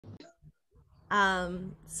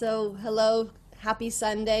So hello, happy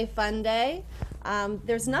Sunday, fun day.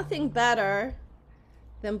 There's nothing better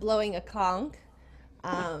than blowing a conch.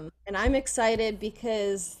 And I'm excited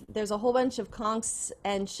because there's a whole bunch of conchs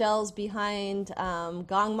and shells behind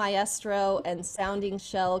Gong Maestro and sounding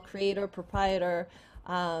shell creator, proprietor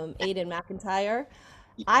Aidan McIntyre.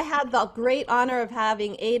 I had the great honor of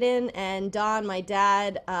having Aidan and Don, my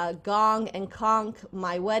dad, Gong and Conch,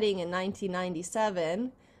 my wedding in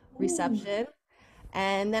 1997 reception.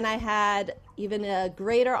 And then I had even a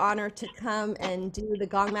greater honor to come and do the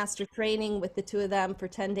Gong Master training with the two of them for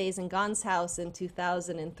 10 days in Gon's house in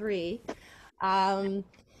 2003. Um,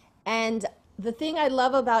 and the thing I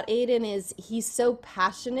love about Aiden is he's so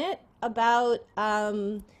passionate about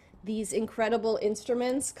these incredible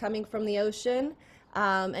instruments coming from the ocean.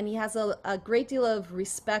 And he has a great deal of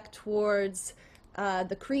respect towards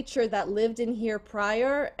the creature that lived in here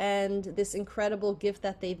prior and this incredible gift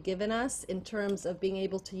that they've given us in terms of being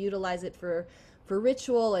able to utilize it for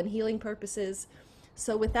ritual and healing purposes.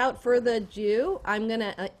 So without further ado, I'm going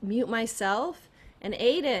to mute myself. And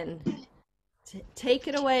Aiden, take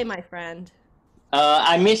it away, my friend.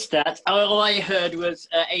 I missed that. All I heard was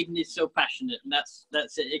Aidan is so passionate, and that's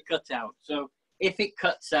it. It cut out. So if it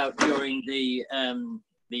cuts out during the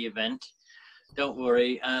event, don't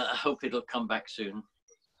worry. I hope it'll come back soon.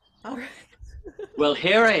 All right. Well,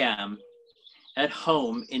 here I am at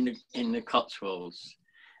home in the Cotswolds,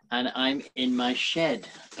 and I'm in my shed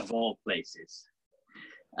of all places.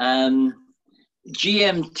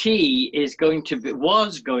 GMT was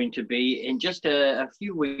going to be in just a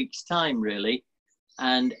few weeks' time, really.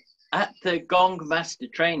 And at the Gong Master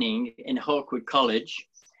Training in Hawkwood College,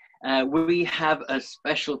 we have a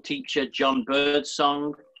special teacher, John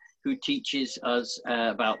Birdsong, who teaches us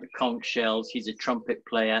about the conch shells. He's a trumpet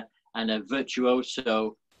player and a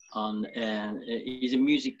virtuoso on, he's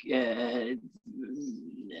a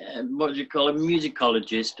what do you call a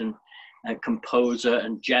musicologist and a composer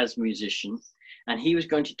and jazz musician. And he was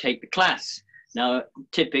going to take the class. Now,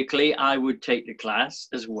 typically I would take the class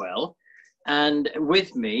as well. And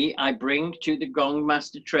with me, I bring to the Gong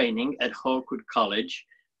Master Training at Hawkwood College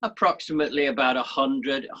approximately about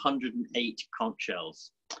 108 conch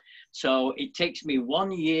shells. So it takes me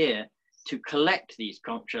 1 year to collect these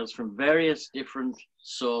conch shells from various different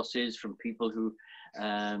sources, from people who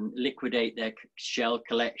liquidate their shell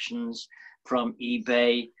collections, from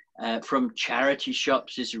eBay, from charity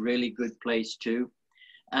shops is a really good place too.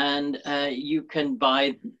 And you can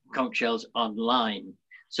buy conch shells online.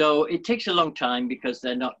 So it takes a long time because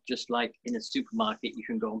they're not just like in a supermarket, you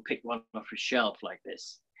can go and pick one off a shelf like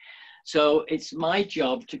this. So it's my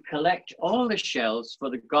job to collect all the shells for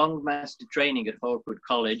the Gong Master Training at Hawkwood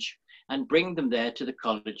College and bring them there to the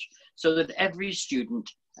college so that every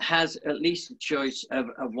student has at least a choice of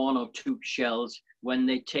one or two shells when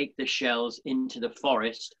they take the shells into the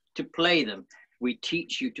forest to play them. We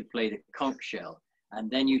teach you to play the conch shell. And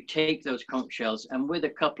then you take those conch shells and with a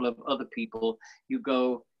couple of other people, you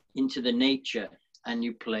go into the nature and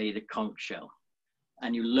you play the conch shell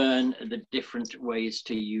and you learn the different ways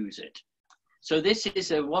to use it. So this is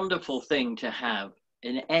a wonderful thing to have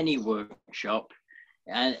in any workshop.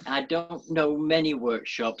 And I don't know many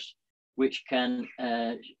workshops which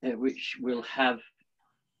will have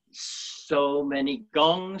so many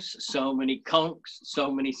gongs, so many conchs, so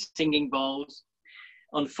many singing bowls.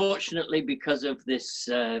 Unfortunately, because of this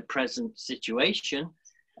present situation,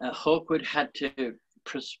 Hawkwood had to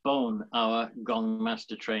postpone our Gong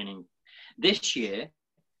Master Training. This year,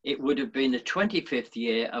 it would have been the 25th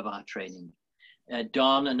year of our training.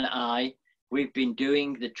 Don and I, we've been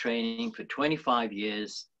doing the training for 25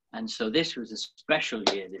 years, and so this was a special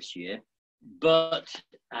year this year. But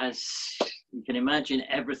as you can imagine,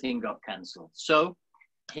 everything got cancelled. So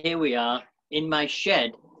here we are in my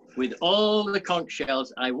shed with all the conch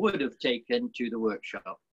shells I would have taken to the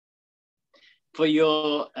workshop. For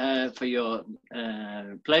your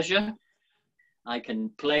pleasure, I can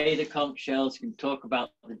play the conch shells, can talk about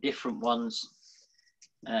the different ones,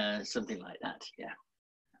 something like that, yeah.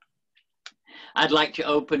 I'd like to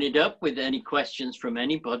open it up with any questions from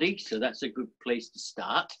anybody, so that's a good place to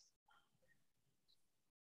start.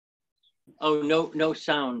 Oh, no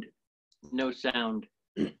sound, no sound.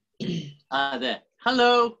 There,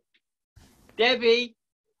 hello. Debbie.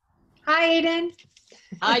 Hi, Aidan.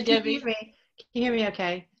 Hi, Debbie. Can you hear me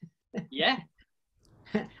okay? Yeah.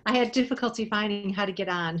 I had difficulty finding how to get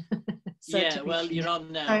on. So yeah, well, you're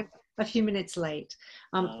on now. A few minutes late.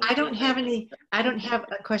 I don't have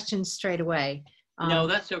a question straight away. No,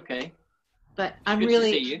 that's okay. But I'm good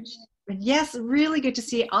really, to see you. Yes, really good to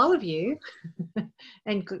see all of you.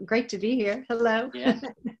 And great to be here. Hello. Yeah.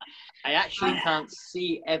 I actually can't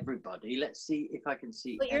see everybody. Let's see if I can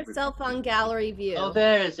see Put everybody. yourself on gallery view. Oh,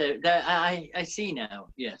 there is it. There, I see now.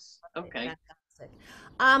 Yes. Okay. Fantastic.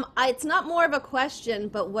 It's not more of a question,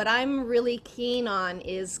 but what I'm really keen on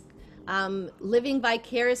is living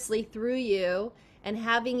vicariously through you and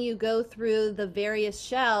having you go through the various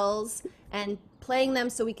shells and playing them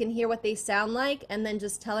so we can hear what they sound like, and then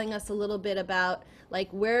just telling us a little bit about like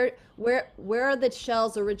where are the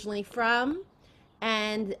shells originally from,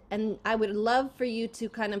 and I would love for you to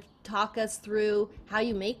kind of talk us through how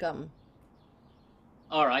you make them.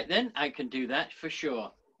 All right, then I can do that for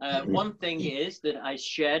sure. One thing is that I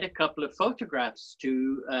shared a couple of photographs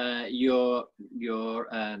to your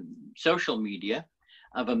social media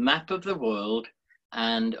of a map of the world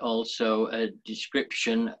and also a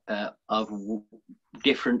description of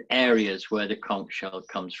different areas where the conch shell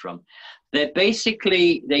comes from. They're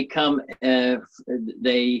basically, they come,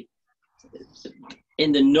 they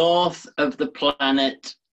in the north of the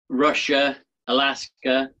planet, Russia,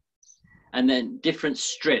 Alaska, and then different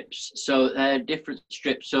strips. So different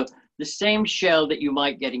strips. So the same shell that you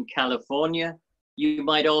might get in California, you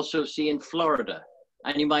might also see in Florida,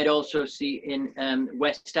 and you might also see in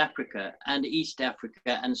West Africa and East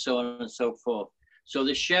Africa, and so on and so forth. So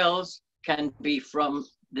the shells can be from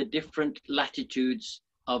the different latitudes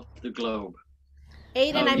of the globe.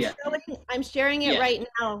 Aidan, Oh, yeah. I'm sharing it Yeah. right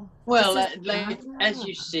now. Well, as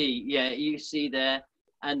you see, yeah, you see there,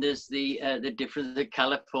 and there's the difference, the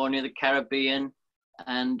California, the Caribbean,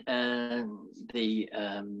 and the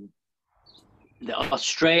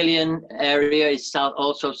Australian area is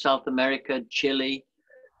also South America, Chile,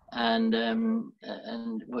 and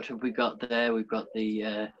what have we got there? We've got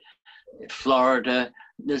the Florida.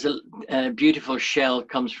 There's a beautiful shell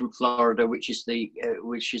comes from Florida, which is the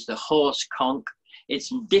horse conch.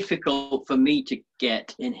 It's difficult for me to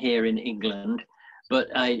get in here in England, but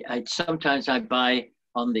I sometimes I buy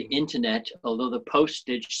on the internet, although the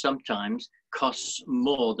postage sometimes costs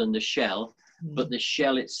more than the shell, but the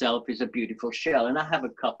shell itself is a beautiful shell, and I have a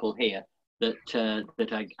couple here that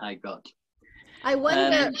I got. I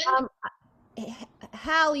wonder,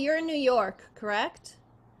 Hal, you're in New York, correct?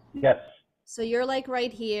 Yes. So you're like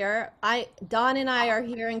right here. Don and I are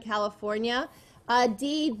here in California.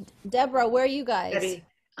 Deborah, where are you guys?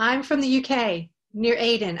 I'm from the UK, near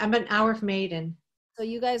Aidan. I'm an hour from Aidan. So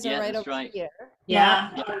you guys are right over here.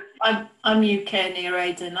 Yeah, I'm UK near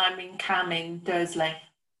Aidan. I'm in Camming, Dursley.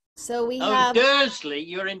 So we have Dursley.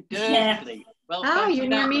 You're in Dursley. Yeah. Well, Oh, you're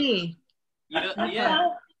near me. Yeah.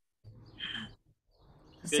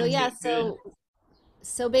 So yeah,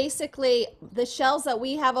 so basically the shells that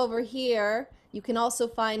we have over here, you can also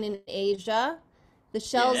find in Asia. The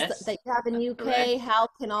shells that you have in UK, correct. Hal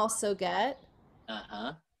can also get.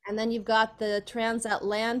 Uh-huh. And then you've got the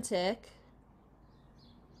transatlantic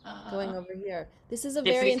going over here. This is a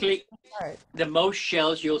very interesting part. The most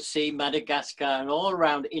shells you'll see Madagascar and all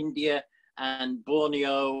around India and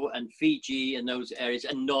Borneo and Fiji and those areas,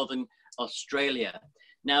 and northern Australia.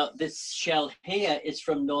 Now this shell here is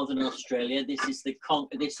from northern Australia. This is the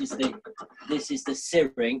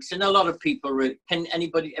syrinx, and a lot of people can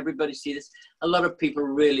everybody see this? A lot of people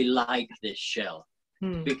really like this shell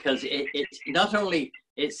because it's not only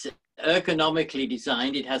it's ergonomically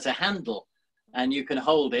designed, it has a handle and you can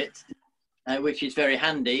hold it, which is very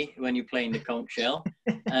handy when you're playing the conch shell.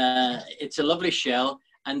 It's a lovely shell,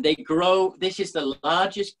 and they grow. This is the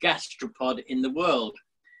largest gastropod in the world.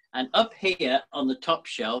 And up here on the top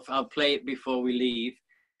shelf, I'll play it before we leave,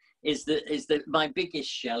 is my biggest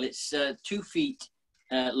shell. It's 2 feet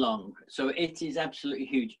long, so it is absolutely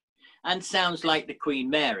huge, and sounds like the Queen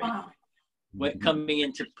Mary when coming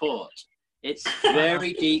into port. It's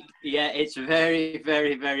very deep. Yeah, it's very,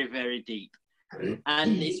 very, very, very deep,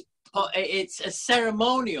 and it's a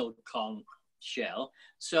ceremonial conch shell.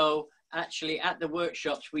 So actually, at the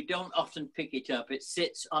workshops, we don't often pick it up. It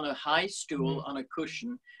sits on a high stool on a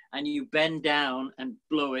cushion, and you bend down and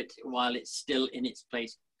blow it while it's still in its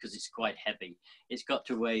place because it's quite heavy. It's got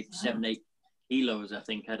to weigh 7-8 kilos, I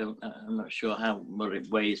think. I'm not sure what it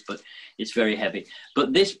weighs, but it's very heavy.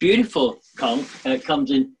 But this beautiful conch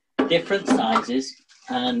comes in different sizes,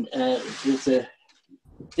 and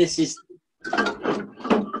this is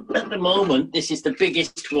at the moment, this is the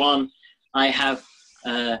biggest one I have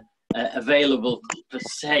available for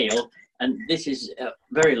sale, and this is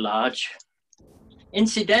very large.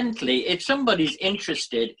 Incidentally, if somebody's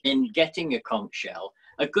interested in getting a conch shell,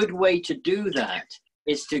 a good way to do that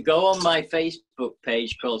is to go on my Facebook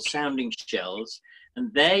page called Sounding Shells,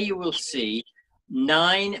 and there you will see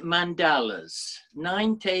 9 mandalas,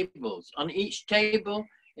 9 tables. On each table,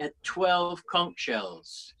 12 conch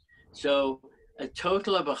shells. So a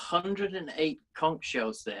total of 108 conch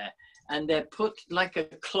shells there, and they're put like a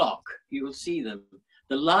clock. You will see them.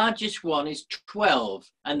 The largest one is 12,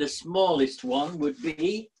 and the smallest one would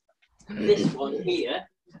be this one here.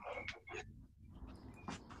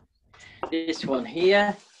 This one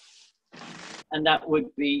here, and that would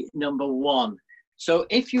be number 1. So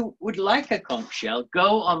if you would like a conch shell,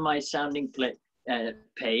 go on my sounding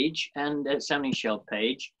page and sounding shell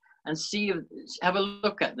page and see, have a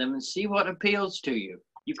look at them and see what appeals to you.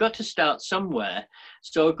 You've got to start somewhere.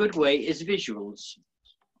 So a good way is visuals.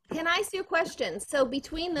 Can I ask you a question? So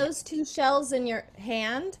between those two shells in your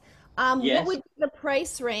hand, Yes. what would be the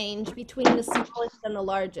price range between the smallest and the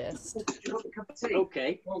largest?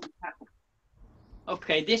 Okay.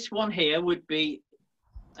 Okay, this one here would be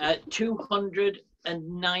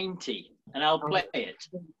 290, and I'll play it.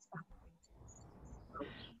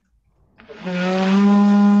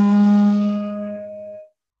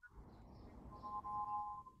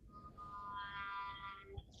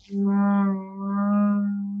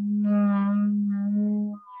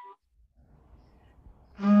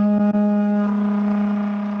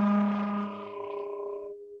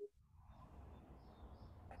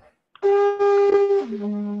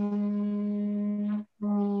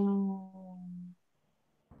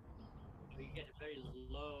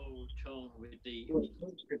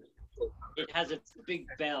 It has a big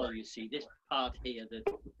bell, you see, this part here.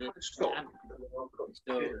 So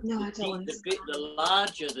the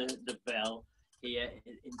larger the bell here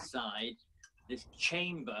inside this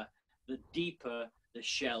chamber, the deeper the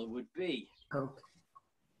shell would be. Okay.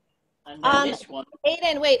 And then this one.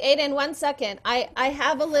 Aidan, 1 second. I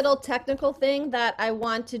have a little technical thing that I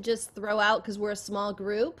want to just throw out because we're a small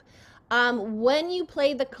group. When you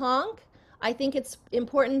play the conch, I think it's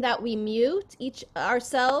important that we mute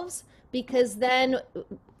ourselves, because then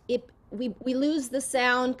we lose the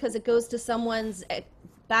sound because it goes to someone's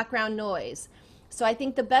background noise. So I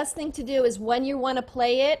think the best thing to do is when you want to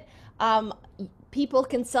play it, people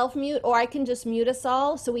can self-mute, or I can just mute us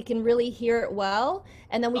all so we can really hear it well,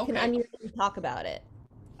 and then we can unmute and talk about it.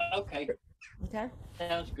 Okay. Okay.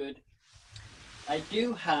 Sounds good. I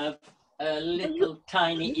do have a little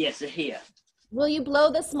tiny, yes, here. Will you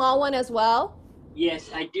blow the small one as well? Yes,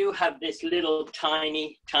 I do have this little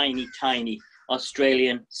tiny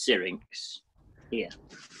Australian syrinx here.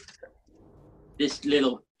 This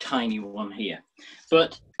little tiny one here.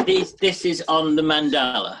 But this is on the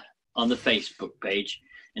mandala on the Facebook page,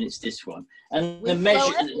 and it's this one. And the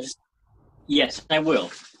measures, yes, I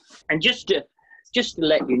will. And just to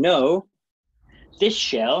let you know, this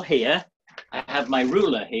shell here, I have my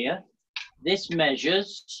ruler here. This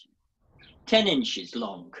measures 10 inches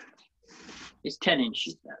long. It's 10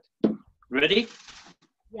 inches, that. Ready?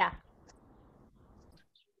 Yeah.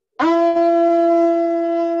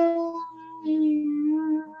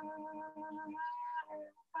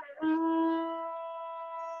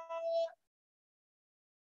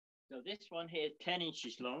 So this one here is 10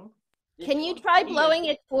 inches long. Can you try blowing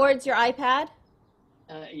it towards your iPad?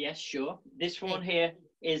 Yes, sure. This one here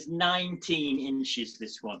is 19 inches,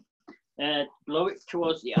 this one. Blow it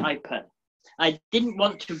towards the iPad. I didn't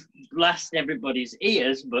want to blast everybody's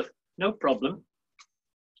ears, but no problem.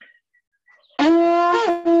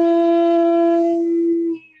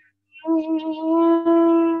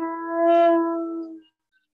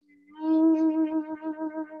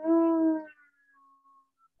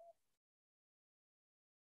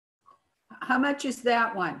 How much is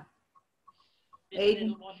that one? This Aidan?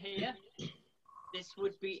 little one here, this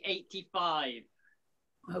would be 85.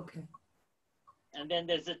 Okay. And then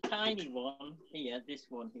there's a tiny one here, this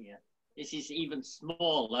one here. This is even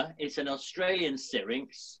smaller. It's an Australian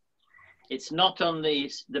syrinx. It's not on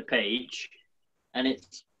the page, and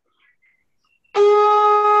it's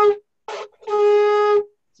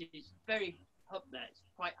very up there. It's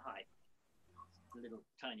quite high. The little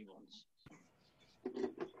tiny ones.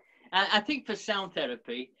 I think for sound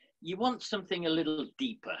therapy, you want something a little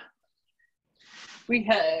deeper.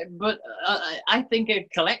 But I think a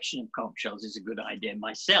collection of conch shells is a good idea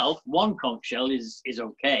myself. One conch shell is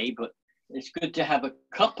okay, but it's good to have a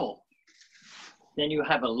couple. Then you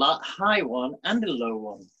have a high one and a low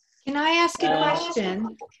one. Can I ask a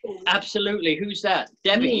question? Absolutely. Who's that?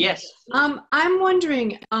 Debbie, Me. yes. I'm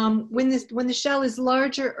wondering, when the shell is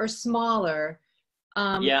larger or smaller,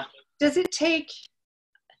 Yeah. does it take,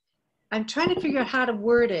 I'm trying to figure out how to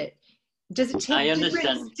word it. Does it take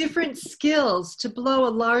different skills to blow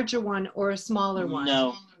a larger one or a smaller one?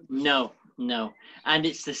 No. And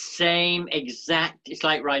it's the same exact, it's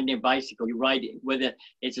like riding a bicycle. You ride it, whether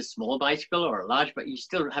it's a small bicycle or a large, but you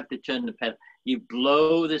still have to turn the pedal. You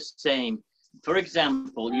blow the same. for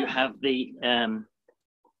example, you have the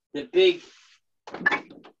big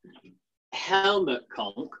helmet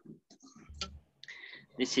conch.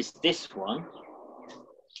 This is this one.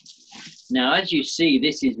 Now, as you see,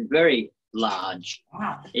 this is very large.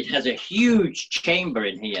 It has a huge chamber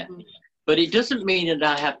in here, but it doesn't mean that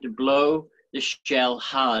I have to blow the shell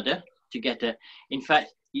harder to get a, in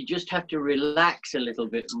fact, you just have to relax a little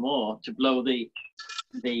bit more to blow the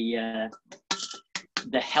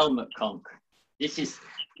helmet conch. This is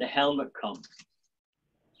the helmet conch.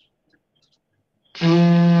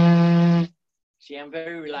 See, I'm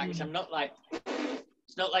very relaxed. I'm not like,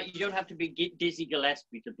 it's not like, you don't have to be Dizzy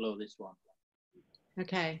Gillespie to blow this one.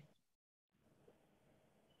 Okay.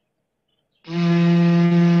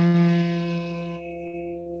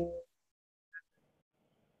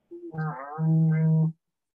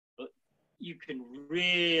 But you can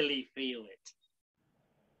really feel it.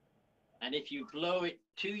 And if you blow it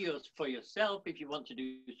for yourself, if you want to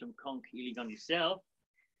do some conch healing on yourself,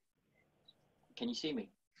 can you see me?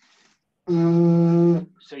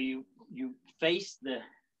 So you face the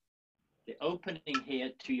opening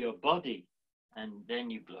here to your body, and then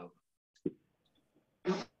you blow.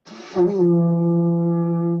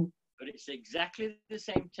 But it's exactly the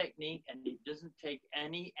same technique, and it doesn't take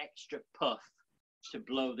any extra puff to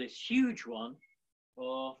blow this huge one,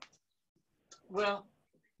 or, well,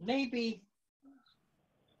 maybe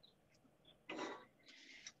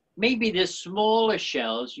the smaller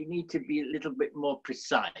shells, you need to be a little bit more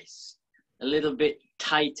precise, a little bit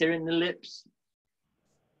tighter in the lips.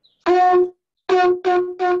 Yeah,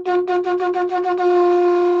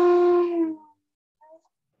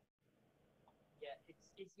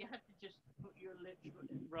 you have to just put your lips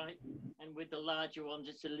right, and with the larger ones,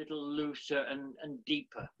 it's a little looser and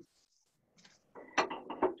deeper.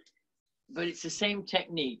 But it's the same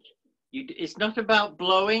technique. It's not about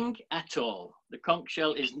blowing at all. The conch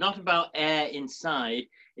shell is not about air inside.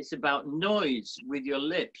 It's about noise with your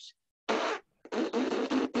lips.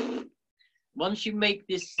 Once you make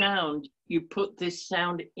this sound, you put this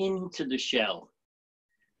sound into the shell.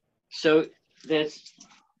 So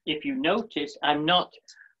if you notice, I'm not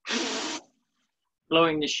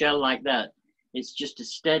blowing the shell like that. It's just a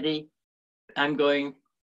steady, I'm going.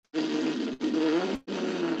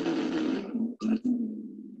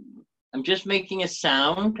 I'm just making a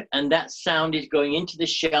sound, and that sound is going into the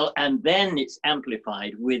shell, and then it's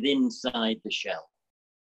amplified inside the shell.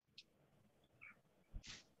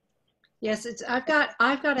 Yes, I've got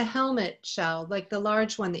a helmet shell, like the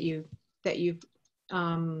large one that you've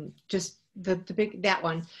just the big, that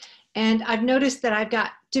one. And I've noticed that I've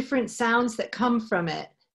got different sounds that come from it,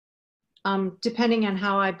 depending on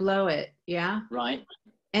how I blow it. Yeah. Right.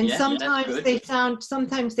 And yeah, sometimes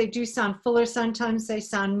they do sound fuller, sometimes they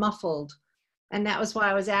sound muffled. And that was why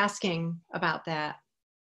I was asking about that.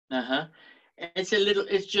 Uh-huh. It's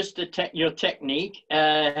just your technique.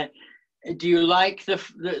 Do you like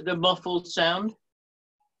the muffled sound?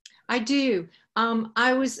 I do.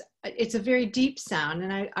 It's a very deep sound,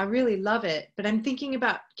 and I really love it, but I'm thinking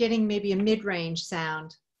about getting maybe a mid-range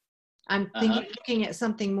sound. I'm looking at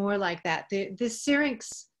something more like that. The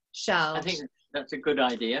syrinx shell. I think that's a good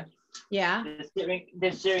idea. Yeah.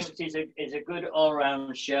 The syrinx is a good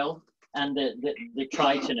all-round shell, and the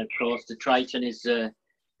Triton, of course. The Triton is a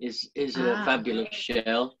fabulous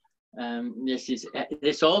shell.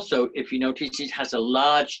 This also, if you notice, it has a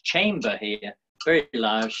large chamber here, very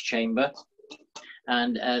large chamber,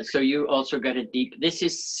 and so you also get a deep. This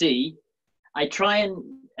is C. I try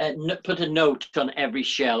and put a note on every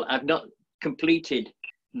shell. I've not completed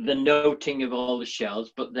the noting of all the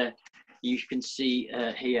shells, but you can see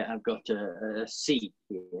here I've got a C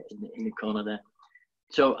here in the corner there.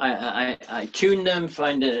 So I tune them,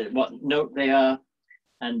 find what note they are,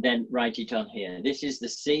 and then write it on here. This is the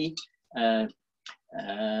C,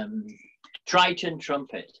 Triton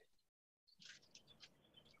trumpet.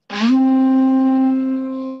 That's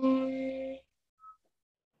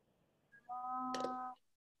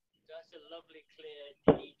a lovely,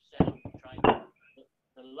 clear, deep sound. Triton.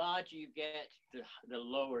 The larger you get, the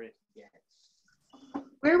lower it gets.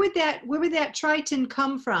 Where would that Triton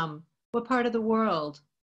come from? What part of the world?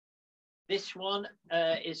 This one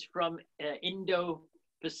is from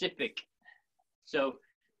Indo-Pacific. So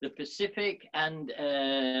the Pacific and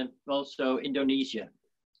also Indonesia.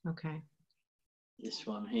 Okay. This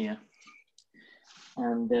one here.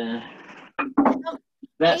 And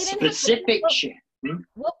that specific...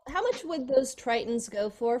 How much would those Tritons go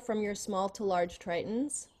for from your small to large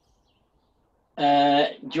Tritons?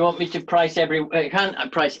 Do you want me to price I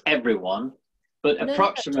can't price everyone, but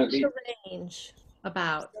approximately... The range.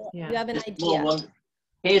 About, yeah. You have an idea.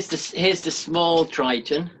 Here's the small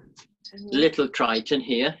triton, little triton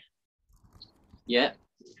here. Yeah,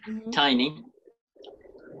 tiny.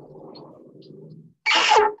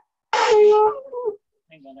 Hang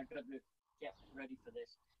on, I've got to get ready for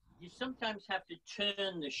this. You sometimes have to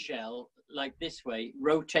turn the shell like this way,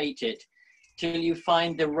 rotate it till you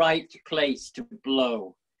find the right place to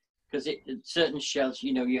blow. Because certain shells,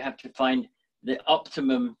 you know, you have to find the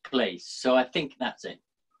optimum place. So I think that's it.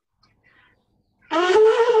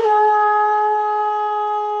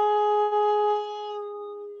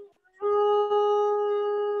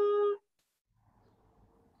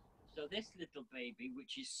 So this little baby,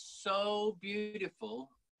 which is so beautiful,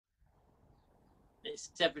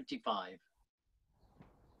 is 75.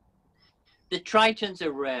 The tritons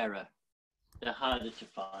are rarer. They're harder to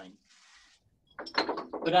find.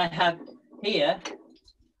 But I have here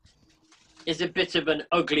is a bit of an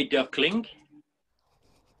ugly duckling.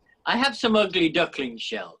 I have some ugly duckling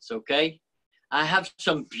shells, okay? I have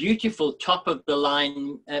some beautiful top of the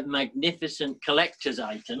line, magnificent collector's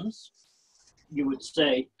items, you would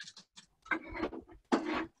say.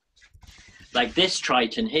 Like this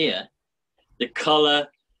triton here, the color,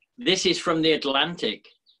 this is from the Atlantic.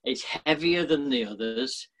 It's heavier than the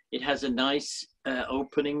others. It has a nice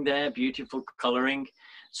opening there, beautiful coloring.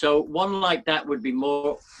 So one like that would be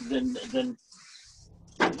more than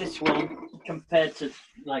this one compared to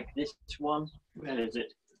like this one. Where is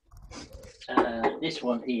it? This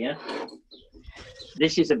one here.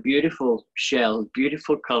 This is a beautiful shell,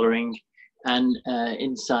 beautiful coloring, and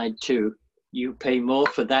inside too. You pay more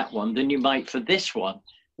for that one than you might for this one,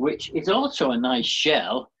 which is also a nice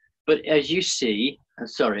shell. But as you see,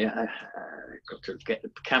 sorry, I got to get the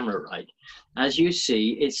camera right. As you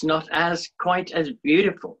see, it's not quite as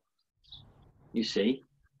beautiful, you see,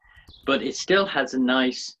 but it still has a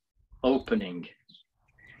nice opening.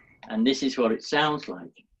 And this is what it sounds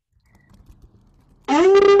like. So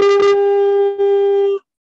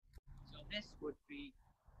this would be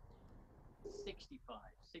 65,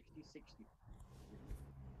 60, 60.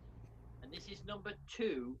 And this is number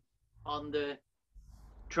 2 on the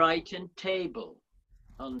Triton table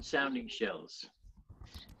on sounding shells.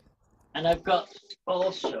 And I've got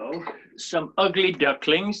also some ugly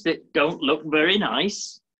ducklings that don't look very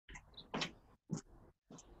nice.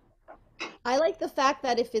 I like the fact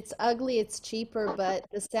that if it's ugly, it's cheaper, but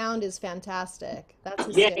the sound is fantastic. That's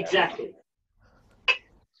Yeah, hysterical. exactly.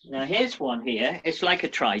 Now here's one here. It's like a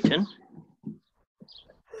triton.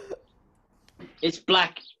 It's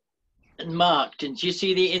black and marked. And do you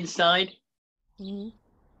see the inside? Mm-hmm.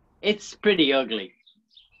 It's pretty ugly.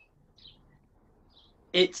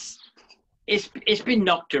 It's been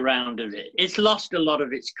knocked around a bit. It's lost a lot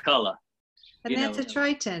of its color. And that's a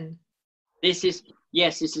triton. This is,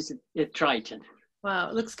 yes, this is a triton. Wow,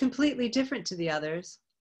 it looks completely different to the others.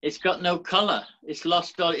 It's got no color. It's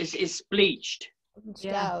lost all, it's bleached.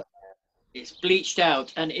 Yeah. It's bleached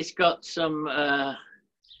out, and it's got some,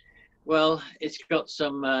 well, it's got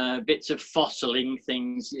some bits of fossiling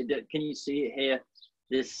things. Can you see it here?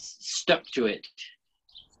 This stuck to it.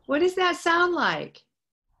 What does that sound like?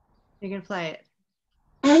 You can play it.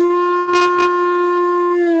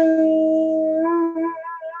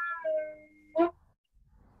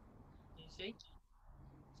 You see?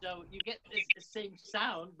 So you get the same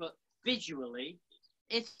sound, but visually,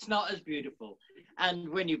 it's not as beautiful. And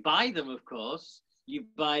when you buy them, of course, you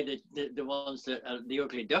buy the ones that are the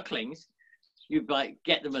ugly ducklings,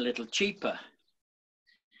 get them a little cheaper.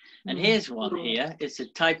 And here's one here. It's a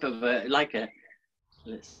type of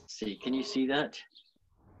let's see, can you see that?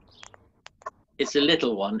 It's a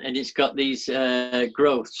little one, and it's got these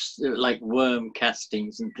growths like worm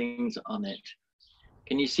castings and things on it.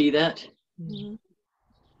 Can you see that? Mm-hmm.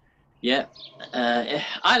 Yeah,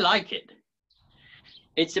 I like it.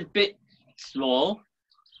 It's a bit small,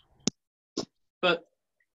 but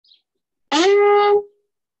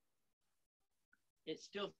it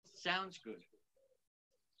still sounds good.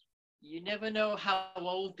 You never know how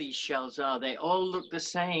old these shells are. They all look the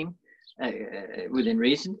same within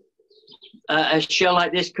reason. A shell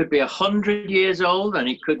like this could be 100 years old, and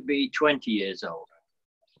it could be 20 years old.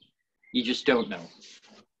 You just don't know.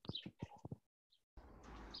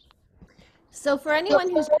 So for anyone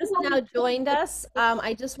who's just now joined us,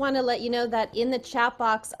 I just want to let you know that in the chat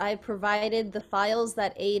box, I provided the files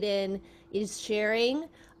that Aidan is sharing.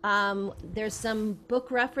 There's some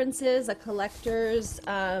book references, a collector's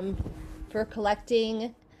for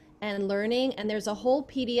collecting and learning, and there's a whole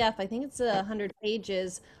PDF, I think it's 100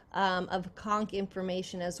 pages of conch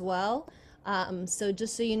information as well. So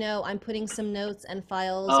just so you know, I'm putting some notes and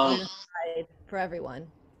files on the side for everyone.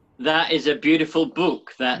 That is a beautiful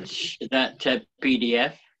book, that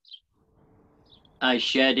PDF. I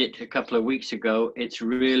shared it a couple of weeks ago. It's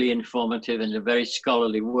really informative and a very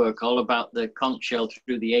scholarly work, all about the conch shell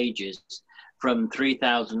through the ages from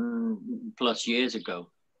 3,000 plus years ago.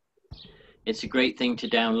 It's a great thing to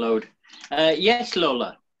download. Yes,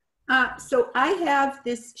 Lola. So I have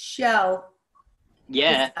this shell.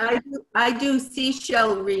 Yeah. I do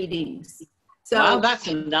seashell readings. So Wow, that's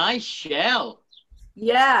a nice shell.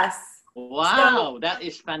 yes. Wow, So, that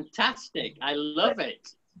is fantastic. I love it.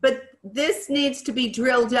 but this needs to be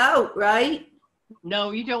drilled out, right?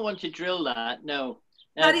 No, you don't want to drill that. No.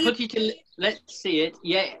 How do you- Put it to, let's see it.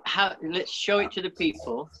 Yeah, let's show it to the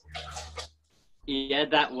people. Yeah,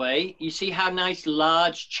 that way. You see how nice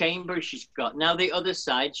large chamber she's got. Now the other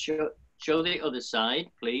side, show the other side,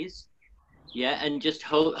 please. Yeah, and just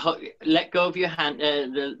hold let go of your hand,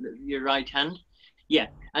 your right hand. Yeah,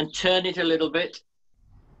 and turn it a little bit.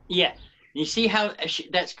 Yeah, you see how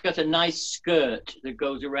that's got a nice skirt that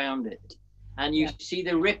goes around it. And you see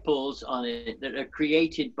the ripples on it that are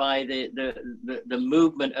created by the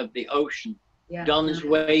movement of the ocean. Yeah. Don's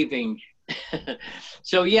waving.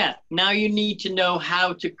 So yeah, now you need to know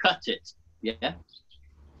how to cut it. Yeah.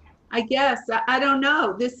 I guess. I don't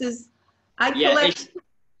know. This is,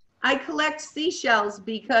 I collect seashells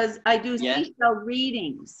because I do seashell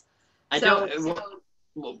readings. I So- don't.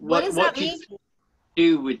 What does that do mean? you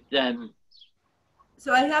do with them?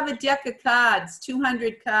 So I have a deck of cards,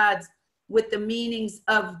 200 cards with the meanings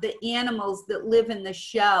of the animals that live in the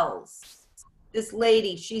shells. This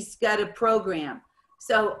lady, she's got a program.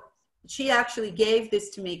 So she actually gave this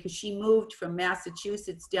to me because she moved from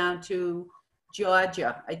Massachusetts down to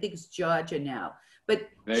Georgia. I think it's Georgia now. But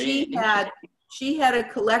she had a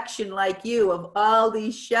collection like you of all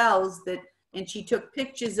these shells and she took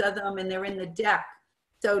pictures of them and they're in the deck.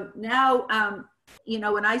 So now, you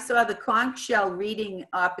know, when I saw the conch shell reading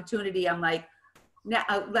opportunity, I'm like, now,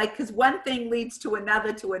 like, because one thing leads to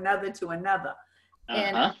another, to another, to another.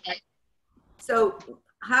 And so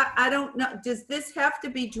I don't know, does this have to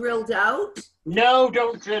be drilled out? No,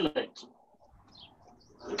 don't drill it.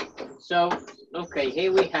 So, okay,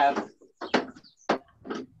 here we have,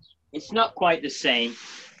 it's not quite the same,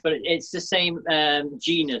 but it's the same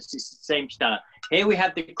genus, it's the same style. Here we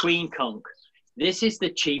have the queen conch. This is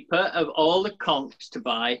the cheaper of all the conchs to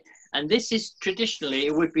buy. And this is traditionally,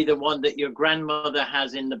 it would be the one that your grandmother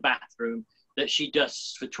has in the bathroom that she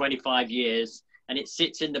dusts for 25 years. And it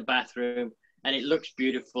sits in the bathroom and it looks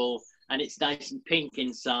beautiful and it's nice and pink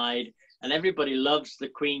inside. And everybody loves the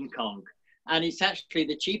queen conch. And it's actually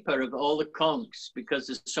the cheaper of all the conchs because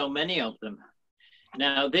there's so many of them.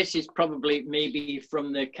 Now, this is probably maybe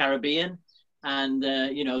from the Caribbean. And,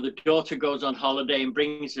 you know, the daughter goes on holiday and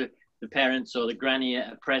brings the parents or the granny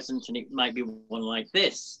a present, and it might be one like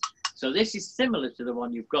this. So this is similar to the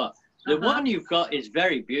one you've got. The one you've got is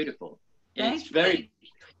very beautiful. It's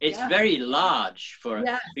very large for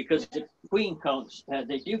because the queen conchs,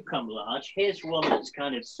 they do come large. Here's one that's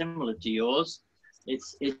kind of similar to yours. It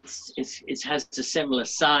has a similar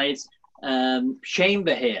size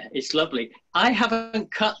chamber here. It's lovely. I haven't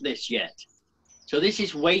cut this yet, so this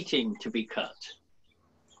is waiting to be cut.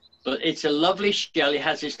 But it's a lovely shell. It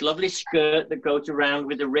has this lovely skirt that goes around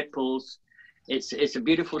with the ripples. It's a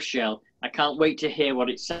beautiful shell. I can't wait to hear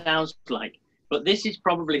what it sounds like. But this is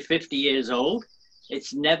probably 50 years old.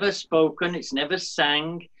 It's never spoken. It's never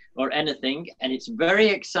sang or anything. And it's very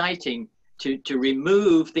exciting to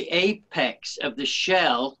remove the apex of the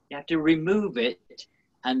shell. You have to remove it.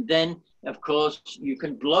 And then, of course, you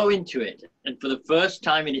can blow into it. And for the first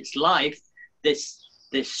time in its life, this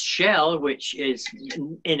shell, which is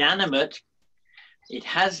inanimate,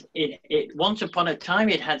 it once upon a time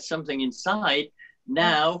it had something inside.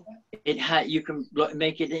 Now you can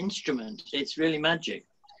make it an instrument. It's really magic.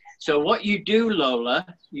 So what you do, Lola,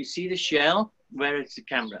 you see the shell. Where is the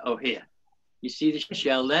camera? Oh, here. You see the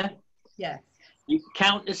shell there? Yes. You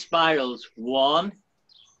count the spirals. 1.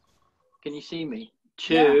 Can you see me?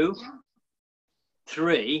 2,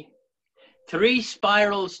 3. 3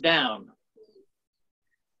 spirals down.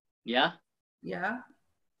 Yeah. Yeah.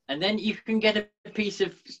 And then you can get a piece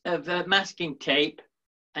of masking tape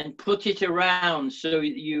and put it around so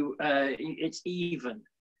it's even.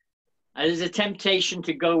 And there's a temptation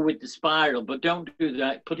to go with the spiral, but don't do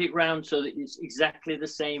that. Put it round so that it's exactly the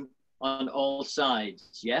same on all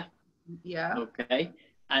sides. Yeah. Yeah. Okay.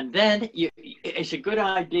 And then it's a good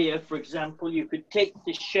idea. For example, you could take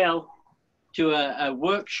the shell to a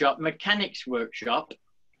workshop, mechanics workshop,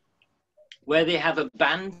 where they have a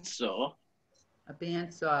bandsaw. A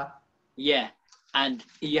bandsaw. Yeah, and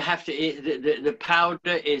you have to, the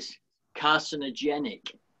powder is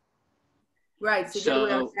carcinogenic. Right, so you gotta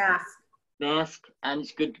wear a So mask. mask, and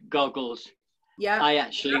it's good goggles. Yeah. I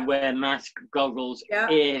actually wear mask, goggles,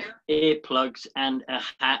 Yeah. earplugs, and a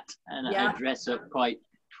hat, and Yeah. I dress up quite.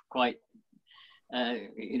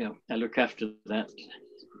 You know, I look after that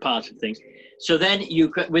part of things. So then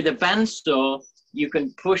you with a bandsaw, you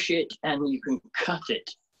can push it and you can cut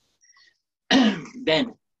it.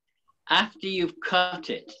 Then, after you've cut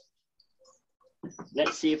it,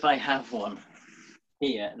 let's see if I have one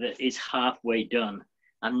here that is halfway done.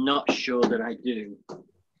 I'm not sure that I do.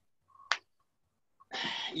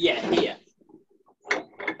 Yeah, here.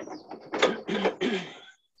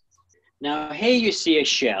 Now here you see a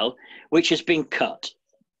shell which has been cut.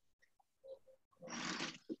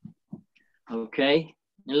 Okay,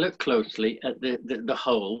 and look closely at the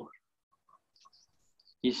hole.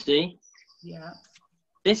 You see? Yeah.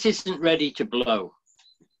 This isn't ready to blow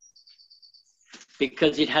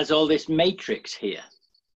because it has all this matrix here.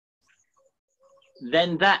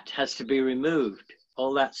 Then that has to be removed,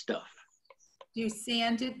 all that stuff. Do you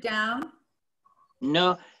sand it down?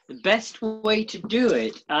 No, the best way to do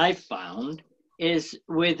it, I've found, is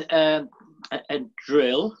with a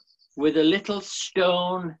drill with a little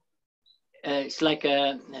stone. It's like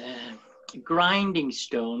a grinding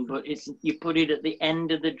stone, but you put it at the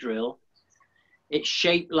end of the drill. It's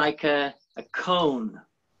shaped like a cone.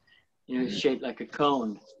 You know, it's shaped like a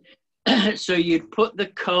cone. So you'd put the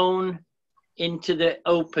cone into the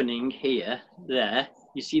opening here, there.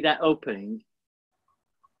 You see that opening?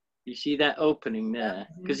 You see that opening there?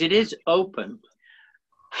 Because it is open.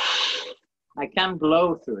 I can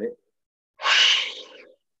blow through it,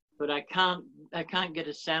 but I can't get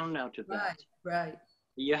a sound out of that. Right.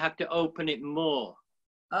 You have to open it more.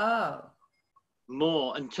 Oh.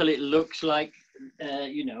 More until it looks like,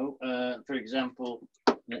 you know, for example,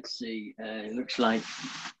 let's see, it looks like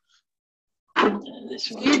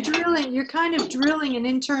this one. You're kind of drilling an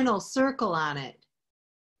internal circle on it.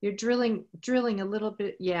 You're drilling a little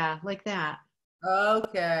bit, yeah, like that.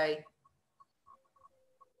 Okay.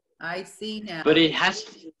 I see now. But it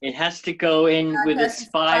has to go in with a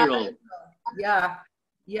spiral. Yeah.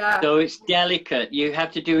 Yeah. So it's delicate. You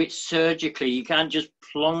have to do it surgically. You can't just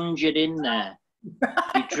plunge it in there.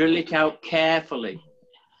 You drill it out carefully.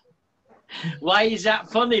 Why is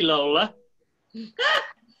that funny, Lola? The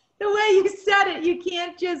way you said it, you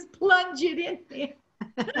can't just plunge it in there.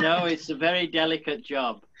 No, it's a very delicate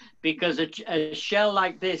job because a shell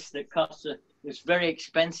like this that costs it's very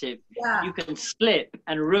expensive. Yeah. You can slip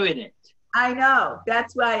and ruin it. I know.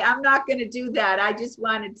 That's why I'm not going to do that. I just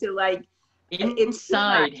wanted to like.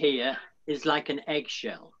 Inside here is like an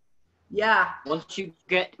eggshell. Yeah. Once you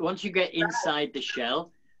get inside the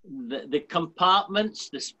shell, the compartments,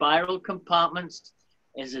 the spiral compartments,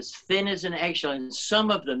 is as thin as an eggshell, and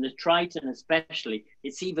some of them, the Triton especially,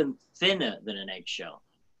 it's even thinner than an eggshell.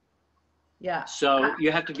 Yeah. So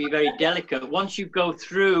you have to be very delicate. Once you go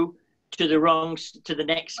through to the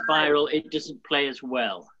next spiral, it doesn't play as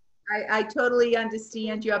well. I totally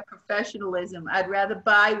understand your professionalism. I'd rather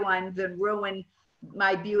buy one than ruin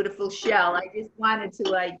my beautiful shell. I just wanted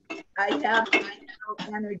to I have my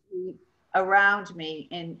energy around me,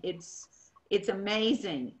 and it's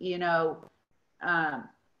amazing, you know,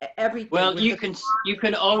 everything. Well, you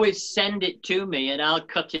can always send it to me, and I'll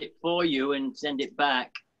cut it for you and send it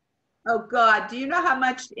back. Oh God, do you know how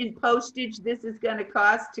much in postage this is going to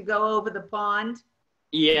cost to go over the pond?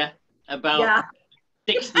 Yeah, about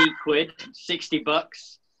 60 quid, 60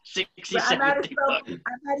 bucks, 60, 70 bucks.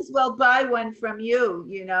 I might as well buy one from you,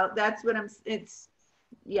 you know, that's what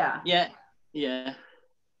yeah. Yeah.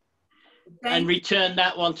 And return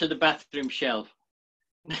that one to the bathroom shelf.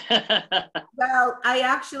 Well, I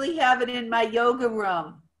actually have it in my yoga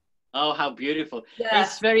room. Oh, how beautiful. Yeah.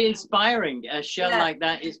 It's very inspiring. A shell like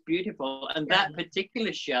that is beautiful. And that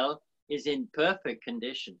particular shell is in perfect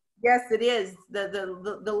condition. Yes, it is.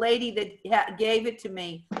 The lady that gave it to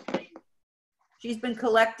me, she's been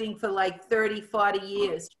collecting for like 30, 40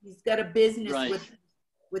 years. She's got a business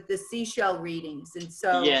with the seashell readings. And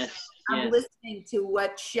so I'm listening to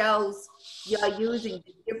what shells you're using.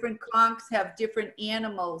 Different conchs have different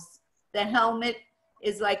animals. The helmet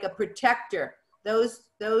is like a protector. Those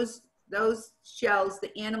shells,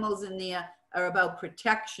 the animals in there are about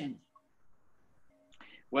protection.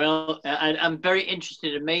 Well, I'm very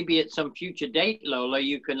interested, and maybe at some future date, Lola,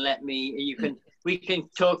 we can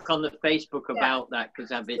talk on the Facebook about that,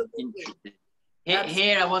 because I'm interested.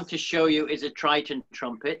 Here I want to show you is a Triton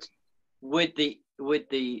trumpet with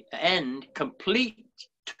the end complete,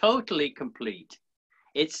 totally complete.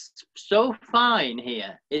 It's so fine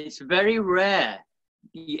here. It's very rare.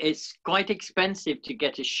 It's quite expensive to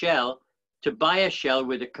get a shell to buy a shell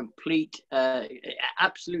with a complete,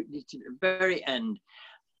 absolutely to the very end.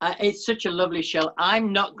 It's such a lovely shell.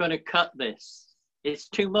 I'm not going to cut this. It's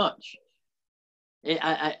too much.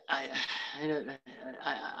 I'll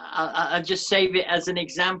just save it as an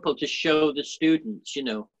example to show the students, you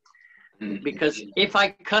know, because if I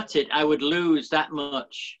cut it, I would lose that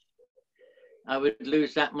much. I would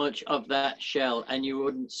lose that much of that shell, and you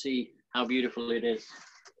wouldn't see how beautiful it is.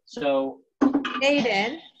 So,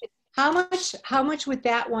 Aidan, how much would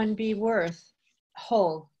that one be worth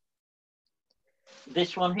whole?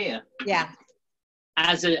 this one here, Yeah.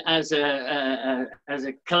 as a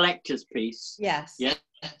collector's piece. Yes. Yeah.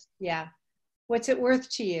 Yeah. What's it worth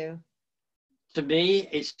to you? To me,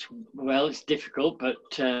 it's difficult, but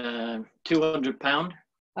 £200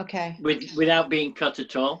 Okay. without being cut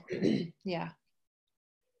at all. Yeah.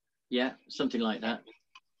 Yeah, something like that.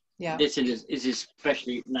 Yeah. This is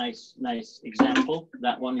especially nice example.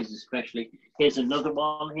 That one is especially. Here's another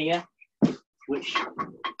one here, which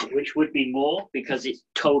would be more because it's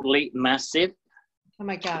totally massive. Oh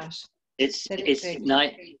my gosh. It's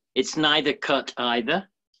big. it's neither cut either.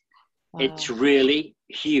 Wow. It's really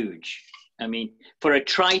huge. I mean, for a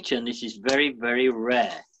triton, this is very, very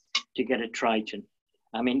rare to get a triton.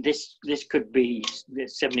 I mean, this could be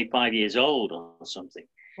 75 years old or something.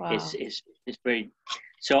 Wow. It's very.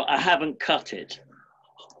 So I haven't cut it.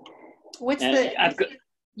 What's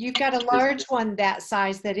you've got a large one that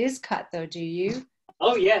size that is cut though, do you?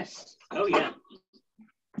 Oh yes. Oh yeah.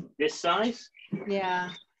 This size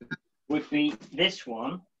Yeah. would be this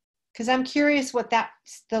one. Because I'm curious what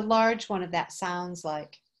the large one of that sounds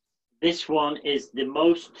like. This one is the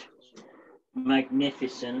most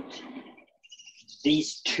magnificent.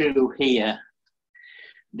 These two here,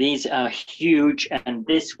 these are huge, and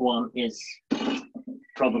this one is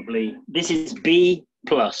probably, this is B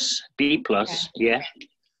plus, okay. Yeah,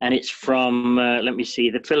 and it's from let me see,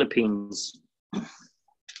 the Philippines.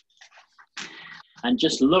 And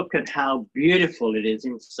just look at how beautiful it is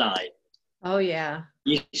inside. Oh yeah.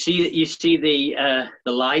 You see the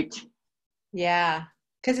light. Yeah,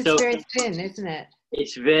 because it's very thin, isn't it?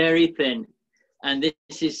 It's very thin, and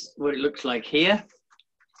this is what it looks like here.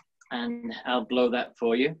 And I'll blow that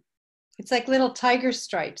for you. It's like little tiger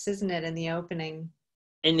stripes, isn't it, in the opening?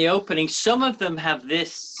 In the opening, some of them have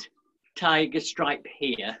this tiger stripe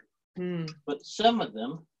here, but some of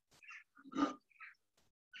them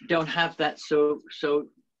don't have that so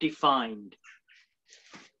defined.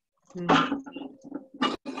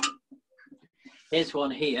 Here's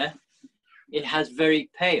one here. It has very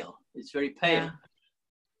pale. It's very pale.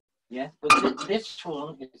 Yeah, but this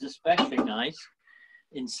one is especially nice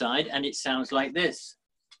inside, and it sounds like this.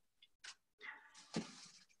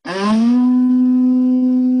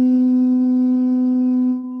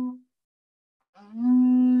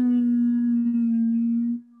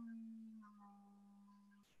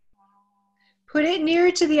 Put it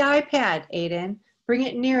nearer to the iPad, Aidan. Bring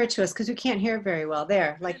it nearer to us because we can't hear very well.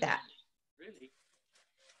 There, like that. Really?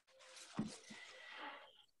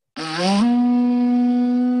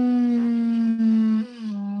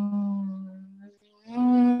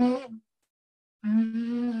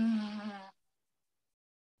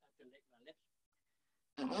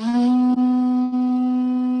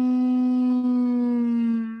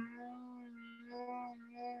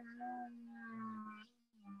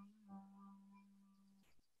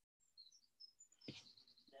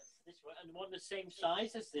 And one the same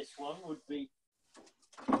size as this one would be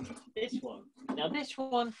this one. Now this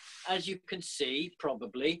one, as you can see,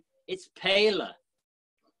 probably, it's paler.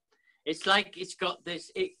 It's like it's got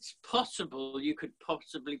this, it's possible you could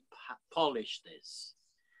possibly polish this.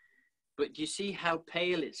 But you see how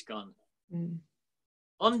pale it's gone?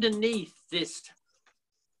 Underneath this,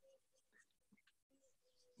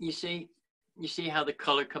 you see how the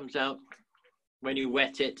color comes out when you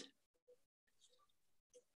wet it?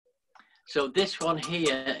 So this one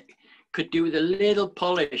here could do with a little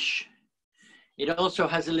polish. It also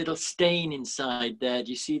has a little stain inside there.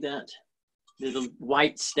 Do you see that? Little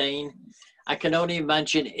white stain. I can only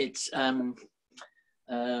imagine it's some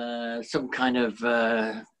kind of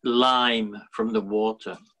lime from the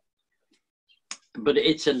water. But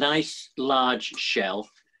it's a nice large shell,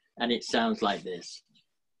 and it sounds like this.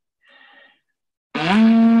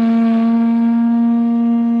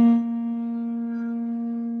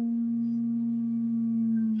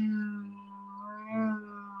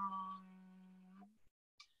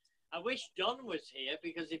 I wish Don was here,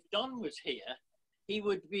 because if Don was here, he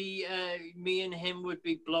would be, me and him would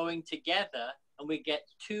be blowing together, and we get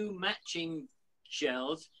two matching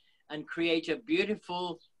shells and create a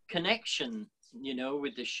beautiful connection, you know,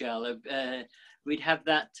 with the shell. We'd have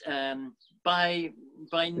that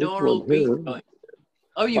binaural beat here. going.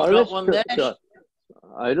 Oh, you've got one there.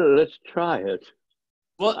 Let's try it.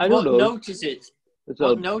 What I don't know. note is it?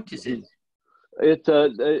 What note is it?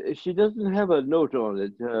 It's she doesn't have a note on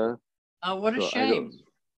it. Oh, what a shame.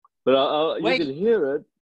 But you can hear it.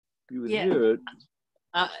 You can hear it.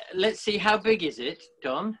 Let's see, how big is it,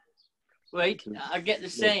 Don? Wait, I'll get the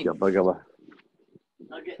same.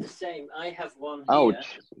 I'll get the same. I have one here.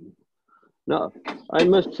 Ouch. Now, I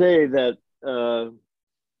must say that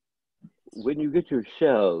when you get your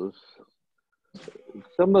shells,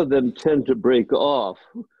 some of them tend to break off.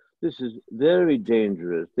 This is very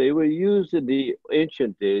dangerous. They were used in the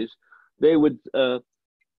ancient days. They would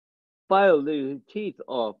file the teeth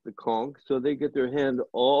off the conch so they get their hand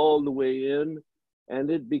all the way in, and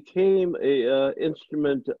it became a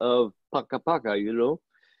instrument of paka, you know.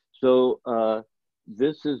 So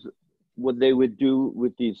this is what they would do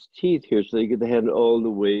with these teeth here, so they get the hand all the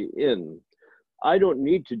way in. I don't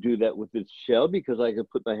need to do that with this shell because I can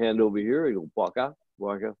put my hand over here and go waka,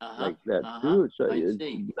 like that too. So it's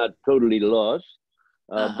not totally lost,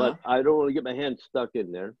 but I don't want to get my hand stuck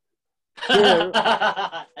in there. Here,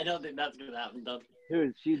 I don't think that's going to happen, Don.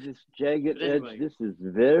 Here, see this jagged edge? This is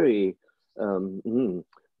very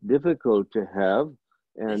difficult to have.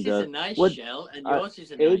 And this is a nice shell, and yours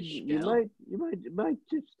is a nice shell. You might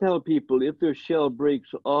just tell people if their shell breaks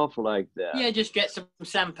off like that. Yeah, just get some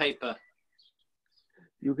sandpaper.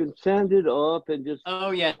 You can sand it off and just...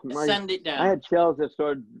 Oh, yeah, sand it down. I had shells that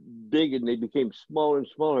started big and they became smaller and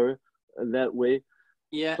smaller that way.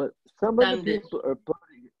 Yeah. But some of the people are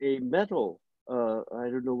putting a metal, I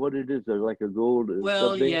don't know what it is, like a gold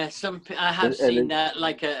Well, something. Yeah, I have seen that,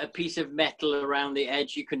 like a piece of metal around the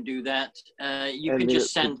edge. You can do that. You can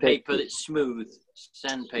just sandpaper it smooth.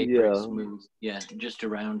 Sandpaper it smooth. Yeah, just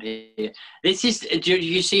around here. This is, do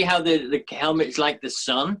you see how the helmet is like the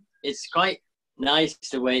sun? It's quite nice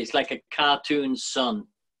the way it's like a cartoon sun.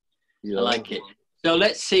 Yeah. I like it. So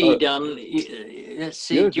let's see, Don. Let's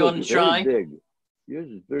see. Do you want to try? Big. Yours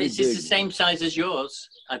is very big. It's the same size as yours,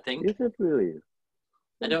 I think. Is it really?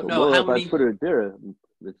 I don't know how many. I put it there.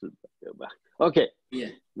 Okay. Yeah.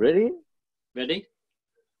 Ready? Ready?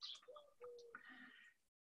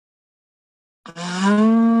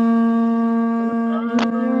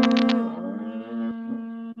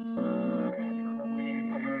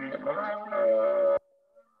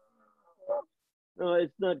 No,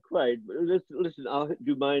 it's not quite. But listen, I'll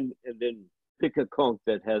do mine and then pick a conch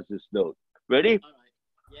that has this note. Ready?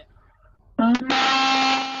 All right.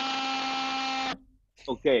 Yeah.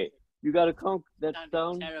 Okay. You got a conch that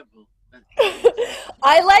sound? Terrible.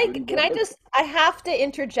 I have to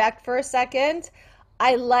interject for a second.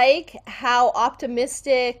 I like how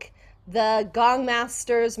optimistic the Gong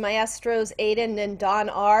masters, Maestros, Aidan and Don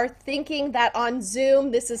are, thinking that on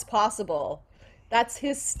Zoom this is possible. That's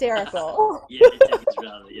hysterical. Yeah.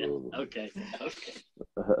 Okay.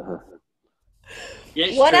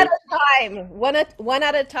 Yeah, one at a time. One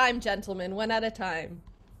at a time, gentlemen. One at a time.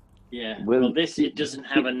 Yeah. Well, it doesn't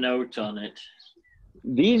have a note on it.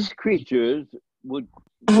 These creatures would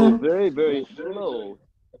go very, very slow,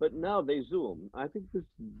 but now they zoom. I think this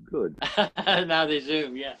is good. Now they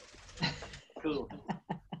zoom, yeah. Cool.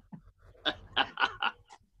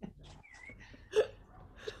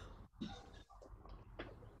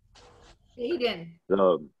 Aidan.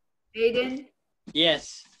 Aidan?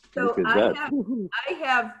 Yes. So I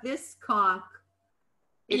have this conch.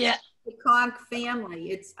 It's the conch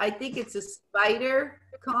family. I think it's a spider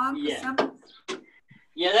conch or something.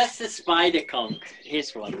 Yeah, that's the spider conch.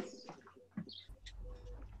 Here's one.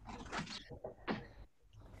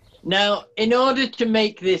 Now, in order to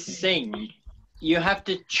make this sing, you have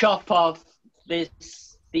to chop off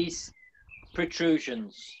these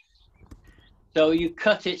protrusions. So you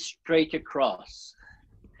cut it straight across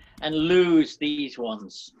and lose these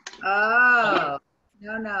ones. Oh,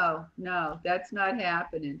 no, that's not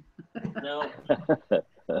happening. No.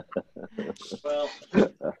 Well,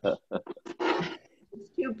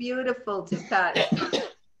 it's too beautiful to cut.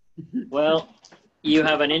 Well, you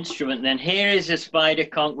have an instrument then. Here is a spider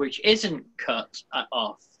conch which isn't cut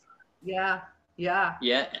off. Yeah.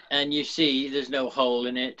 Yeah, and you see there's no hole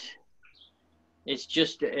in it.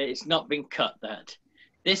 It's not been cut, that.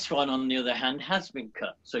 This one, on the other hand, has been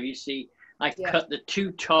cut. So you see, I cut the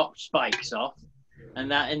two top spikes off, and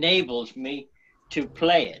that enables me to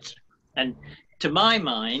play it. And to my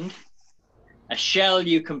mind, a shell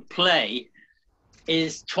you can play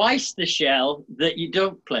is twice the shell that you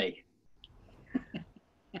don't play.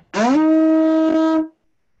 Oh.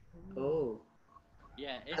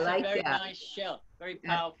 Yeah, it's a very nice shell, very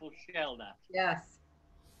powerful shell, that. Yes.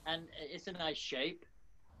 And it's a nice shape.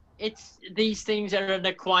 these things are an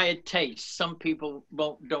acquired taste. Some people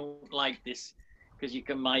don't like this because you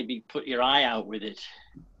can maybe put your eye out with it.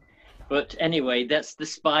 But anyway, that's the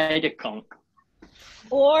spider conch.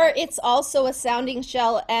 Or it's also a sounding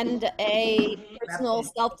shell and a personal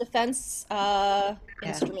self-defense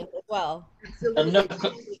instrument as well. A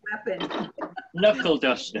Absolutely. Weapon. knuckle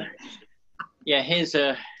duster. Yeah, here's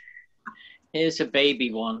a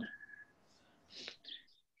baby one.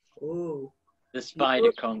 Ooh, The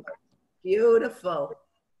spider conch. beautiful.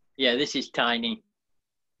 Yeah, this is tiny.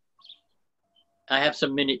 I have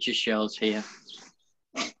some miniature shells here.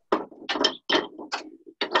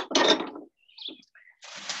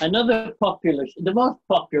 Another popular, the most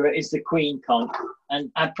popular is the queen conch,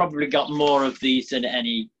 and I've probably got more of these than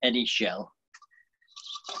any shell.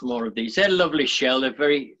 More of these. They're a lovely shell. They're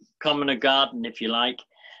very common in a garden, if you like,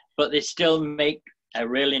 but they still make a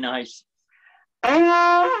really nice,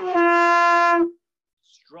 strong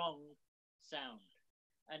sound.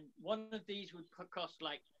 And one of these would cost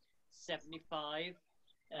like 75,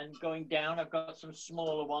 and going down, I've got some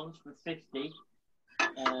smaller ones for 50.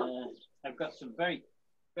 I've got some very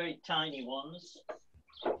tiny ones.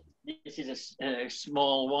 This is a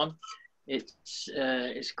small one. It's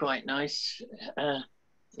quite nice.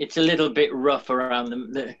 It's a little bit rough around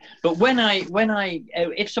them, but when I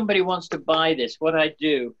if somebody wants to buy this, what I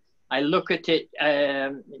do, I look at it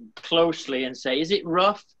closely and say, is it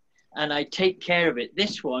rough? And I take care of it.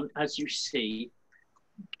 This one, as you see,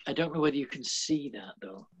 I don't know whether you can see that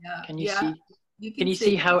though. Yeah. Can you yeah. see? Can you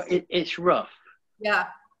see how it's rough? Yeah.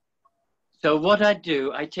 So what I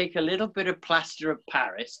do, I take a little bit of plaster of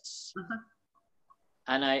Paris,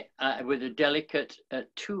 and I with a delicate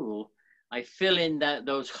tool, I fill in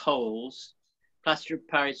those holes. Plaster of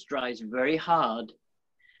Paris dries very hard,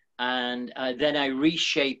 and then I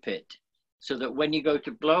reshape it so that when you go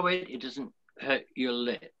to blow it, it doesn't hurt your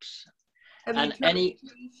lips.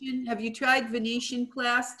 Have you tried Venetian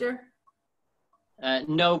plaster?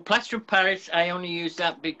 No, plaster of Paris, I only use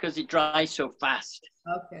that because it dries so fast.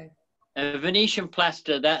 Okay. Venetian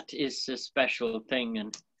plaster, that is a special thing,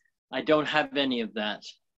 and I don't have any of that.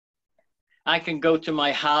 I can go to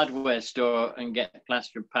my hardware store and get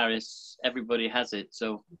plaster of Paris. Everybody has it.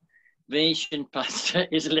 So Venetian plaster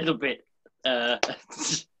is a little bit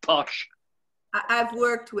posh. I've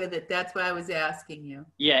worked with it. That's why I was asking you.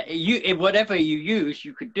 Yeah, whatever you use,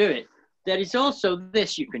 you could do it. There is also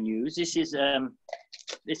this you can use. This is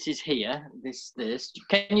here. This.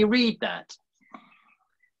 Can you read that?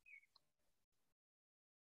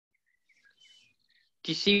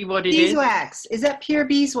 Do you see what it is? Beeswax. Is that pure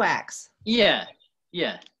beeswax? Yeah.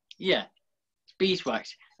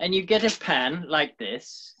 Beeswax. And you get a pan like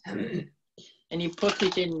this, and you put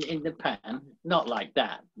it in the pan, not like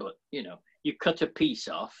that, but you know, you cut a piece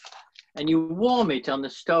off, and you warm it on the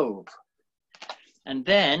stove. And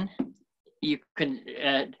then you can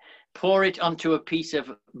pour it onto a piece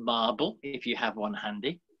of marble, if you have one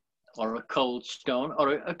handy, or a cold stone,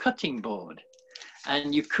 or a cutting board.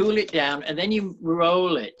 And you cool it down, and then you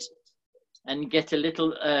roll it and get a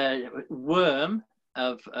little worm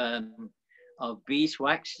of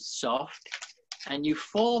beeswax, soft, and you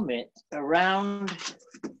form it around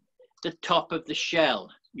the top of the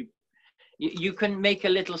shell. You can make a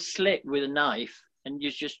little slit with a knife, and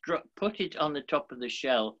you just put it on the top of the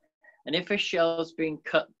shell. And if a shell's being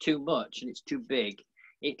cut too much and it's too big,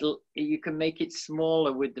 you can make it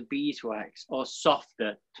smaller with the beeswax, or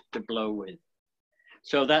softer to blow with.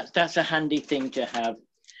 So that's a handy thing to have.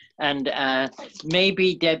 And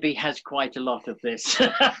maybe Debbie has quite a lot of this.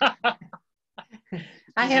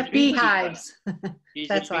 I have beehives. She's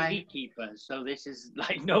That's a beekeeper, so this is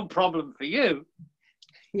like no problem for you.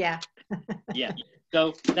 Yeah. Yeah,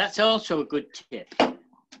 so that's also a good tip.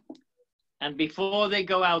 And before they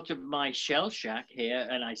go out of my shell shack here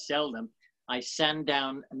and I sell them, I sand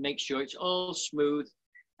down and make sure it's all smooth.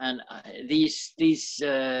 And these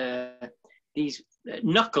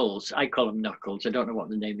knuckles, I call them knuckles. I don't know what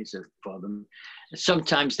the name is for them.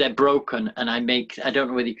 Sometimes they're broken, and I don't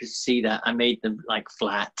know whether you can see that. I made them like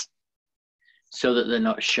flat so that they're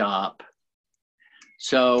not sharp.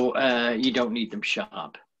 So you don't need them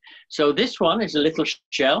sharp. So this one is a little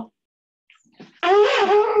shell. Quite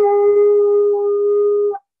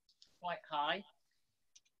high,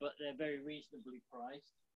 but they're very reasonably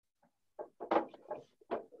priced.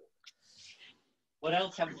 What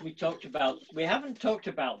else haven't we talked about? We haven't talked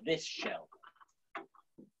about this shell.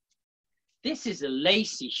 This is a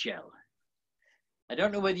lacy shell. I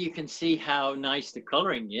don't know whether you can see how nice the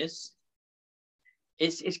coloring is.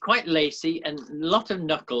 It's quite lacy and a lot of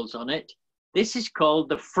knuckles on it. This is called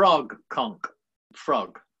the frog conch.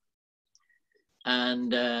 Frog.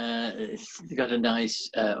 and it's got a nice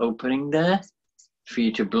opening there for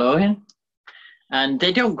you to blow in. And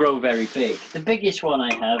they don't grow very big. The biggest one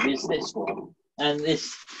I have is this one, and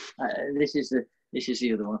this is the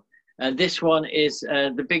other one. This one is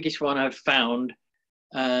the biggest one I've found.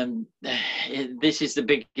 This is the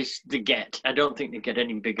biggest to get. I don't think they get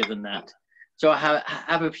any bigger than that. So I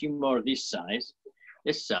have a few more of this size.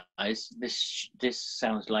 This size. This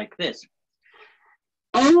sounds like this.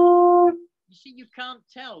 You see, you can't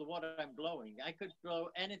tell what I'm blowing. I could blow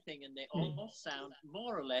anything, and they all sound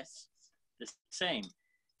more or less the same.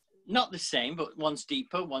 Not the same, but one's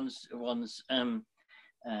deeper, one's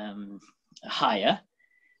higher.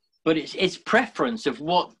 But it's preference of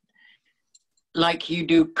what, like you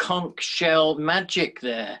do conch shell magic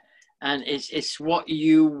there, and it's what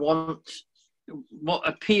you want, what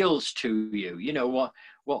appeals to you. You know,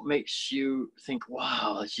 what makes you think,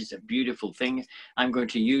 wow, this is a beautiful thing. I'm going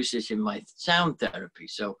to use this in my sound therapy.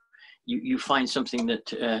 So you find something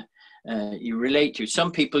that you relate to.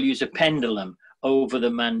 Some people use a pendulum over the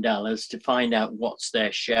mandalas to find out what's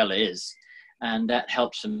their shell is, and that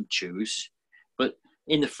helps them choose. But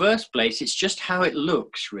in the first place, it's just how it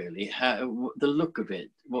looks, really, how the look of it,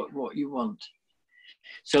 what you want.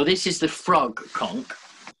 So this is the frog conch.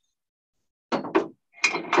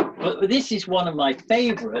 But this is one of my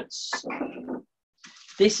favorites.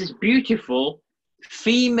 This is beautiful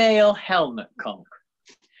female helmet conch.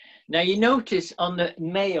 Now you notice on the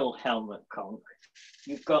male helmet conch,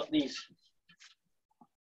 you've got these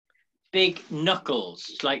big knuckles,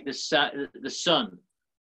 it's like the sun.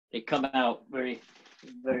 They come out very,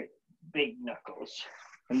 very big knuckles.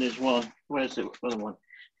 And there's one, where's the other one?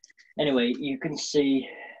 Anyway, you can see,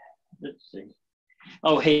 let's see.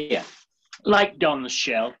 Oh, here, like Don's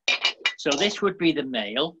shell. So this would be the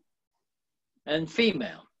male and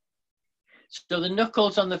female. So the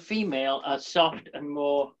knuckles on the female are soft and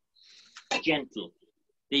more gentle.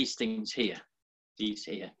 These things here, these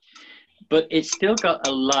here. But it's still got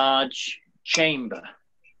a large chamber.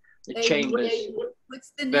 The chamber's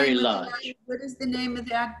what's the name very of large. What is the name of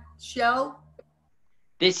that shell?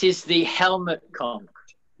 This is the helmet conch.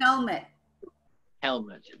 Helmet.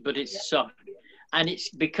 Helmet, but it's soft. And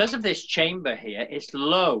it's because of this chamber here, it's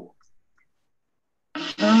low.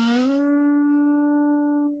 That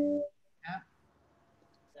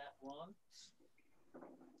one.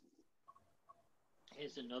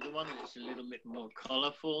 Here's another one that's a little bit more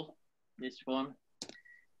colorful. This one.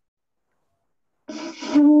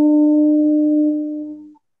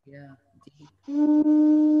 Yeah.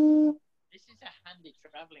 This is a handy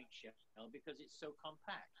traveling shell because it's so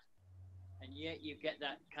compact, and yet you get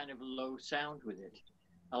that kind of low sound with it.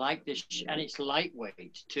 I like this, and it's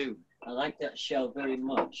lightweight too. I like that shell very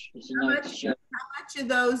much. It's a nice shell. How much are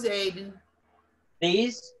those, Aidan?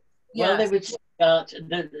 These? Yes. Well, they would start.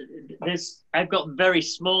 I've got very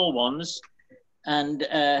small ones, and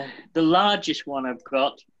the largest one I've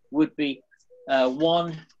got would be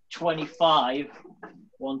 125.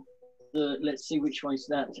 Let's see which one is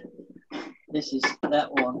that. This is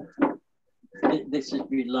that one. This would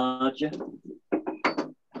be larger.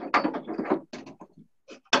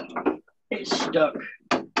 It's stuck.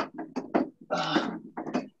 Oh,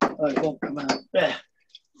 it won't come out. There.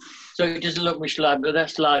 So it doesn't look much larger, but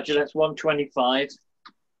that's larger. That's 125.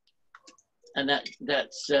 And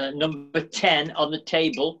that's number 10 on the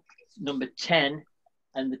table. Number 10.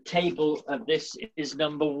 And the table of this is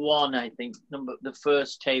number 1, I think. The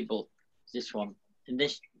first table is this one. And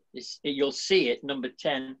this you'll see it, number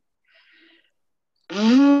 10. But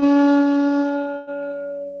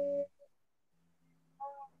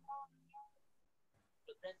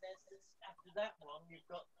then there's this, after that one, you've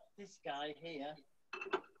got this guy here.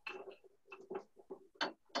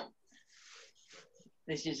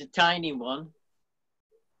 This is a tiny one.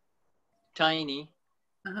 Tiny.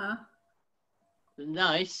 Uh-huh.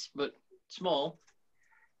 Nice, but small.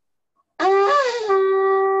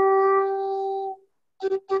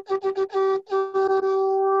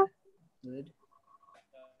 Good.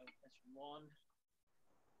 That's one.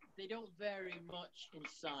 They don't vary much in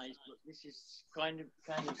size, but this is kind of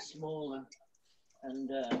smaller.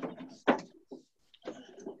 And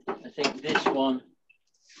I think this one,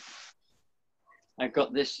 I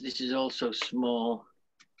got this. This is also small.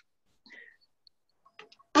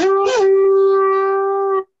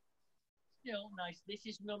 Still nice. This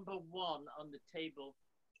is number 1 on the table.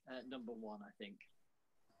 Number 1, I think.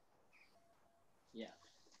 Yeah.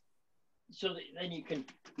 So then you can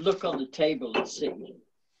look on the table and see.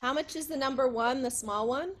 How much is the number 1, the small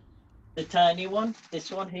one? The tiny one,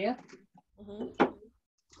 this one here. Mm-hmm.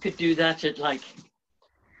 Could do that at like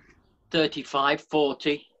 35,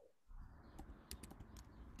 40.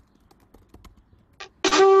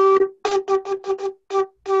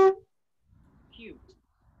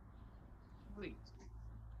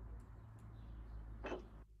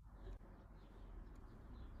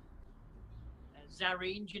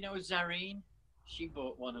 Zareen. Do you know Zareen? She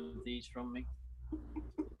bought one of these from me.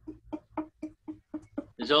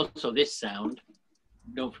 There's also this sound.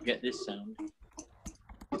 Don't forget this sound.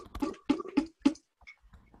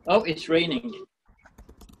 Oh, it's raining.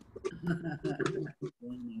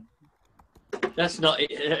 That's not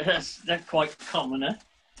that's quite commoner.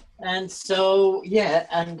 And so yeah,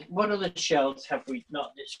 and what other shells have we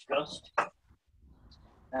not discussed?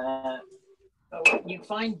 You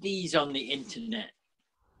find these on the internet.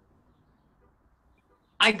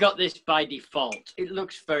 I got this by default. It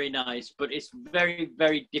looks very nice, but it's very,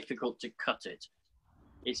 very difficult to cut it.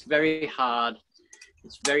 It's very hard,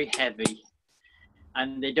 it's very heavy,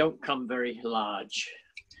 and they don't come very large.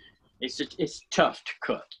 It's tough to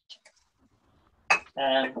cut.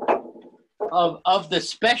 Of the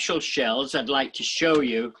special shells I'd like to show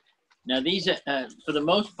you, now these are, for the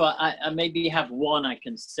most part, I maybe have one I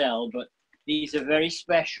can sell, but these are very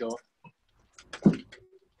special.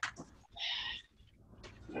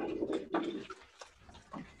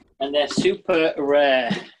 And they're super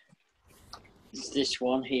rare. It's this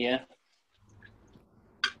one here.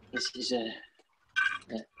 This is a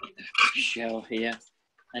shell here,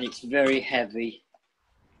 and it's very heavy.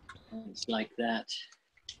 It's like that.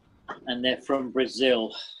 And they're from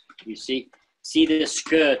Brazil. You see the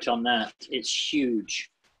skirt on that? It's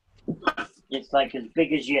huge. It's like as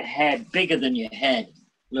big as your head, bigger than your head.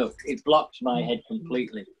 Look, it blocks my head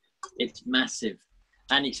completely. It's massive,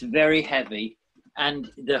 and it's very heavy.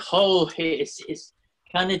 And the hole here is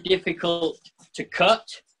kind of difficult to cut,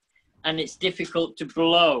 and it's difficult to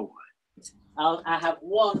blow. I have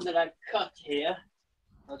one that I've cut here.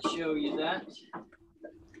 I'll show you that.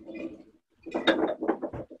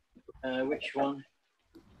 Which one?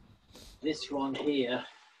 This one here.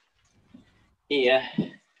 Here.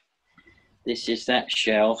 This is that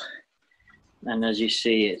shell, and as you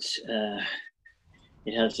see, it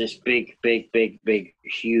has this big,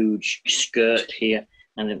 huge skirt here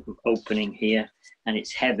and an opening here, and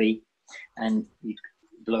it's heavy, and you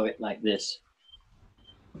blow it like this.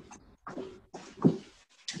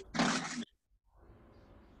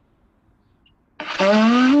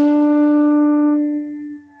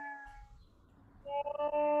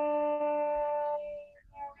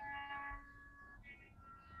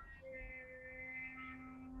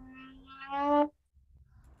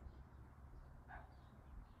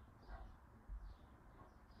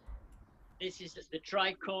 This is the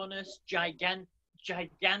Tricornus giganticus,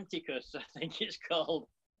 I think it's called.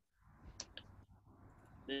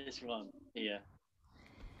 This one here.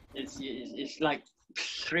 It's like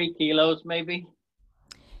 3 kilos maybe.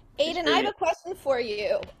 Aidan, I have a question for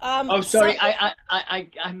you. Oh, sorry, I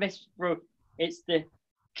misspoke. It's the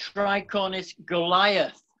Tricornus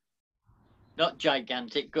Goliath, not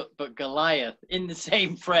gigantic, but Goliath, in the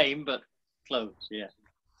same frame, but close. Yeah.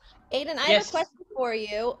 Aidan, I have a question for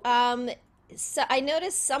you. So I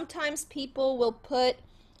noticed sometimes people will put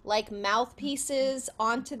like mouthpieces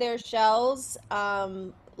onto their shells,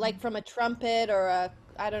 like from a trumpet or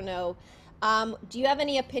I don't know. Do you have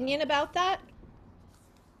any opinion about that?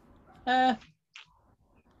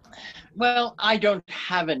 Well, I don't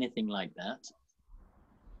have anything like that.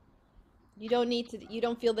 You don't need to, you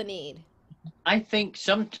don't feel the need. I think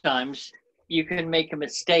sometimes you can make a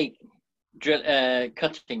mistake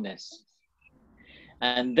cutting this.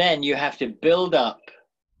 And then you have to build up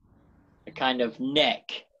a kind of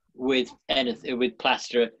neck with anything, with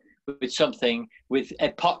plaster, with something, with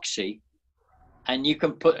epoxy, and you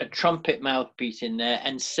can put a trumpet mouthpiece in there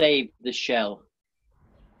and save the shell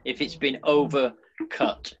if it's been over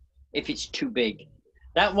cut, if it's too big.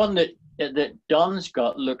 That one that Don's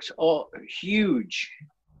got looks huge.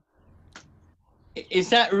 Is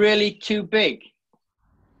that really too big?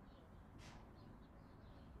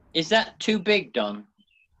 Is that too big, Don?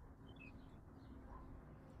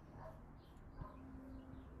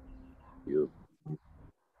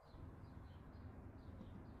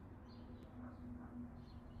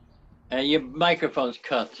 Your microphone's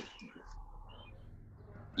cut.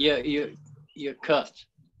 You're cut.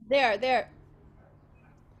 There.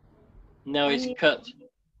 No, it's cut.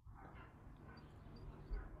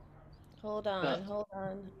 Hold on.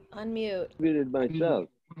 Unmute. Muted myself.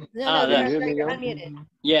 No, you're unmuted.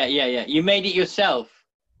 Yeah. You made it yourself.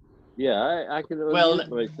 Yeah, I can unmute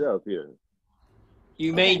myself here.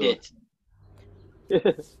 You made it.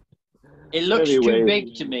 It looks too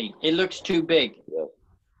big to me. It looks too big. Yeah.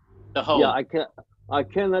 The hole. Yeah, I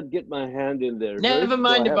cannot get my hand in there. Never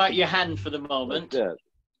mind about your hand for the moment. Like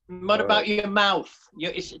what about your mouth?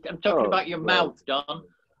 I'm talking about your mouth, Don.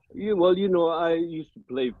 Well, you know, I used to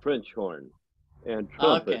play French horn and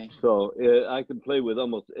trumpet, so I can play with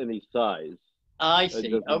almost any size. I That see.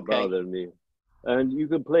 doesn't Okay. bother me. And you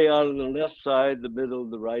can play out on the left side, the middle,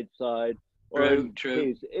 the right side. Or True, in true.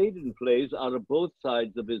 case Aidan plays out of both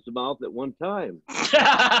sides of his mouth at one time.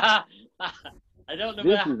 I don't know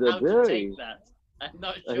This is a how to very. take that. I'm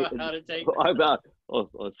not sure how to take I'm that. not.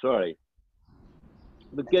 Oh, sorry.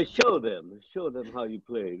 But show them how you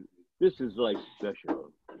play. This is like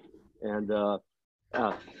special. And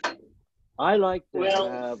I like to Well,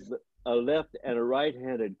 have a left and a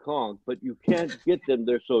right-handed conch, but you can't get them.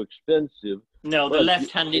 They're so expensive. no, the But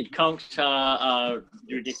left-handed conchs are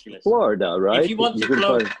ridiculous. Florida, right? If you want to can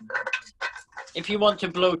blow, find- if you want to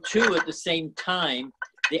blow two at the same time,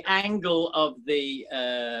 the angle of the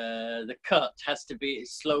cut has to be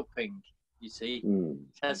sloping. You see, Mm.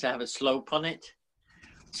 it has to have a slope on it.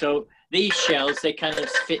 So these shells, they kind of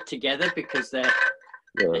fit together because they're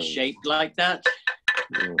shaped like that.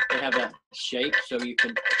 Yeah. They have a shape, so you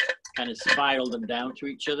can kind of spiral them down to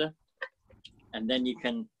each other, and then you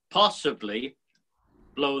can possibly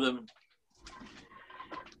blow them.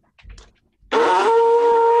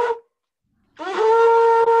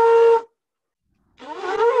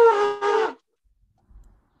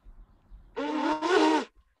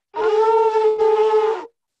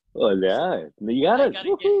 Oh, yeah. You got I it.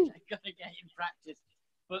 gotta get in practice.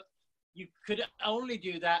 But you could only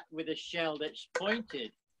do that with a shell that's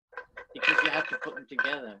pointed, because you have to put them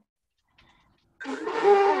together.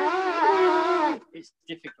 It's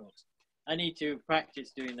difficult. I need to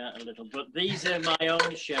practice doing that a little. But these are my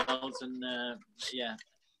own shells, and yeah,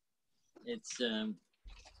 it's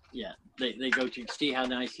yeah, they go to see how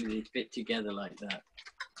nicely they fit together like that.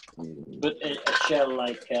 But a shell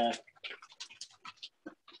like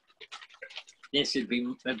this would be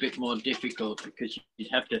a bit more difficult, because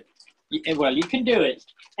you'd have to, well, you can do it.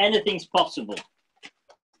 Anything's possible.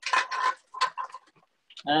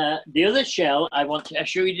 The other shell, I want to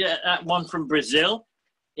show you that one from Brazil.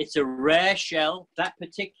 It's a rare shell. That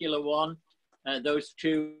particular one, those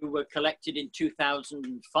two were collected in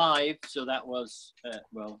 2005. So that was,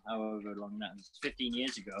 well, however long that was, 15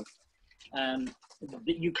 years ago.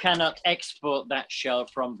 You cannot export that shell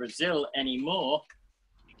from Brazil anymore.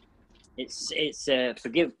 It's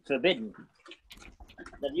forbidden.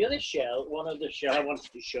 Now the other shell, one of the shell I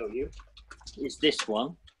wanted to show you is this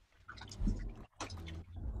one.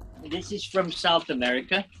 This is from South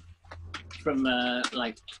America, from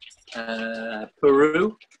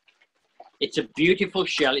Peru. It's a beautiful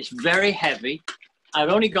shell. It's very heavy. I've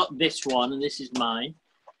only got this one, and this is mine.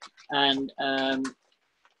 And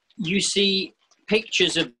you see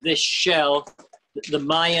pictures of this shell. The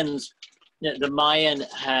Mayans. The Mayan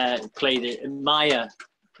played it.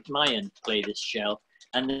 Mayan played this shell,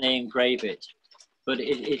 and they engrave it. But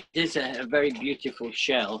it is a very beautiful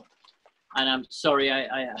shell, and I'm sorry,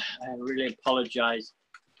 I really apologize.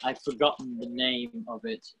 I've forgotten the name of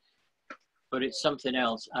it, but it's something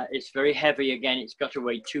else. It's very heavy again. It's got to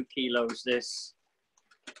weigh 2 kilos. This.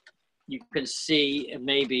 You can see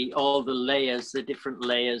maybe all the layers, the different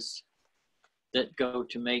layers that go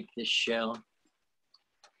to make this shell.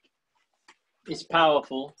 It's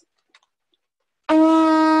powerful.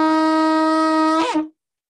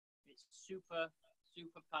 It's super,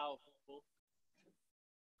 super powerful.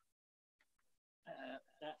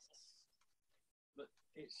 But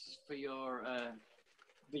it's for your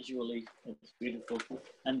visually, it's beautiful.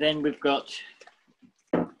 And then we've got,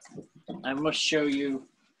 I must show you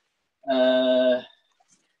the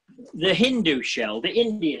Hindu shell, the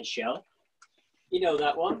Indian shell. You know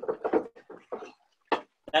that one?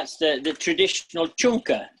 That's the traditional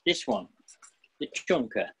chunka, this one, the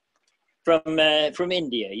chunka from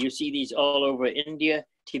India. You see these all over India,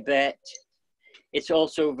 Tibet. It's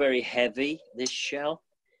also very heavy, this shell.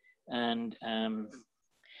 And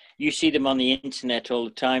you see them on the internet all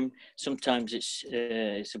the time. Sometimes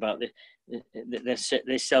it's about,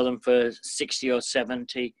 they sell them for 60 or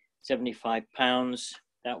 70, 75 pounds,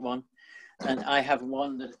 that one. And I have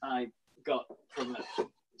one that I got from a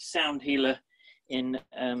sound healer in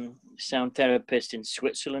sound therapist in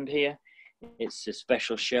Switzerland here. It's a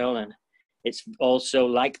special shell, and it's also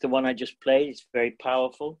like the one I just played. It's very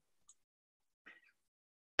powerful.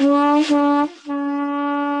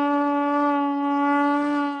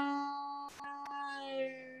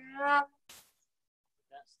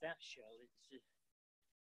 That's that shell.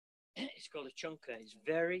 It's called a chunka. It's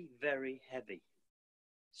very, very heavy.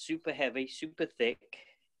 Super heavy, super thick.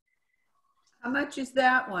 How much is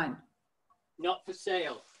that one? Not for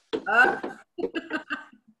sale. Uh,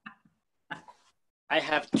 I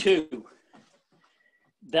have two.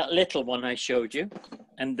 That little one I showed you,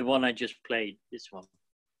 and the one I just played, this one.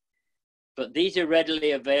 But these are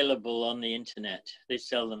readily available on the internet. They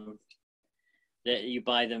sell them You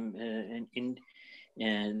buy them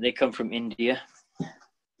they come from India.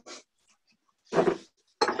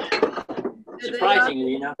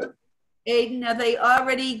 Surprisingly enough. Aidan, are they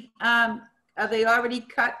already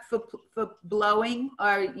cut for blowing,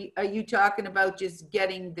 or are you talking about just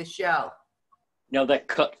getting the shell? No, they're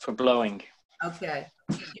cut for blowing. Okay.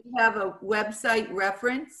 Do you have a website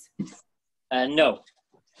reference? No.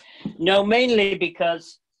 No, mainly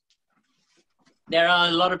because there are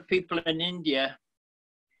a lot of people in India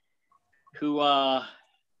who are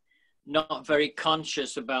not very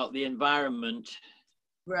conscious about the environment.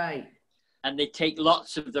 Right. And they take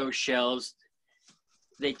lots of those shells.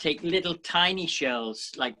 They take little tiny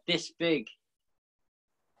shells like this big,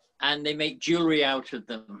 and they make jewelry out of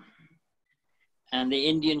them. And the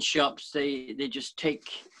Indian shops, they just take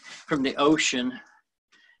from the ocean,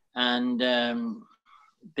 and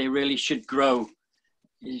they really should grow.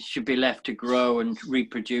 It should be left to grow and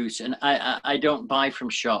reproduce. And I don't buy from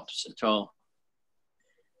shops at all.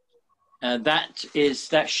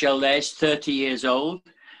 That shell there is 30 years old.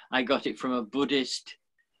 I got it from a Buddhist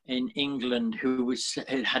in England who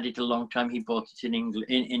had it a long time. He bought it in England,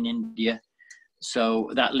 in India.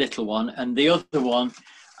 So that little one. And the other one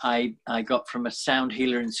I got from a sound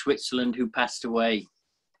healer in Switzerland who passed away.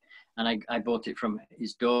 And I bought it from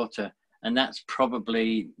his daughter. And that's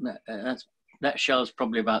probably, that shell is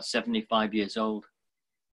probably about 75 years old.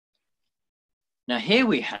 Now here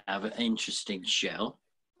we have an interesting shell.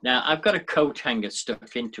 Now I've got a coat hanger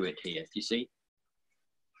stuck into it here, do you see?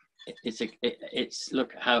 It's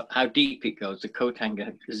look how deep it goes. The coat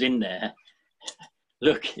hanger is in there.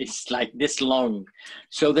 Look, it's like this long.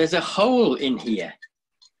 So there's a hole in here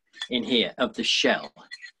of the shell.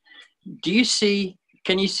 Do you see,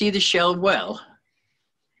 can you see the shell well?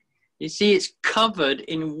 You see it's covered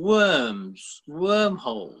in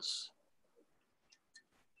wormholes.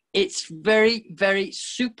 It's very, very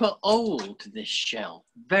super old, this shell,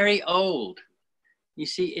 very old. You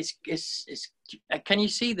see, it's can you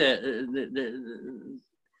see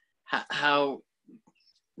how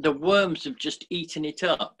the worms have just eaten it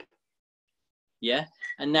up? Yeah.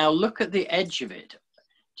 And now look at the edge of it.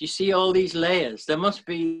 Do you see all these layers? There must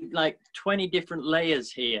be like 20 different layers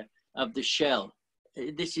here of the shell.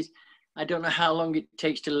 This is, I don't know how long it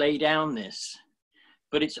takes to lay down this,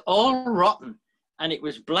 but it's all rotten, and it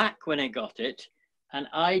was black when I got it. And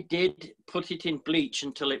I did put it in bleach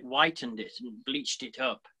until it whitened it and bleached it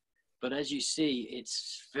up. But as you see,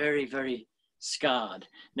 it's very, very scarred.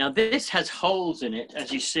 Now this has holes in it,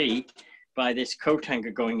 as you see, by this coat hanger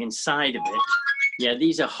going inside of it. Yeah,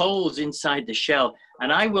 these are holes inside the shell.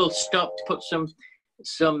 And I will put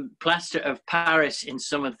some plaster of Paris in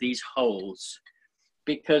some of these holes,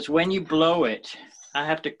 because when you blow it, I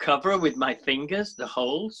have to cover with my fingers, the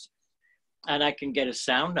holes, and I can get a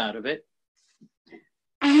sound out of it.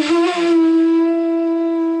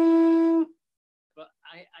 But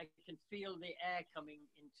I can feel the air coming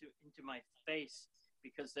into my face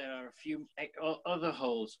because there are a few other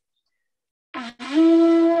holes. But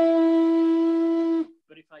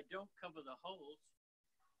if I don't cover the holes,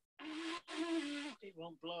 it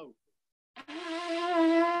won't blow.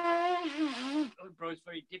 It blows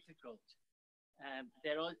very difficult.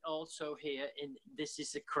 They're also here, this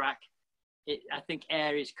is a crack. I think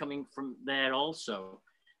air is coming from there also.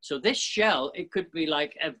 So this shell, it could be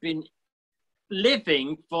like have been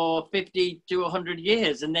living for 50 to 100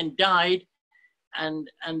 years and then died and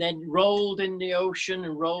then rolled in the ocean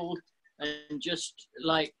and rolled and just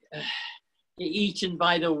like eaten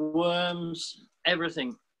by the worms,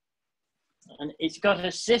 everything. And it's got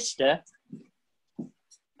a sister.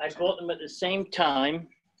 I bought them at the same time.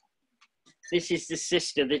 This is the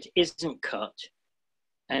sister that isn't cut.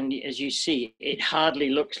 And as you see, it hardly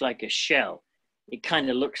looks like a shell. It kind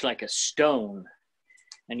of looks like a stone.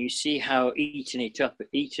 And you see how eaten it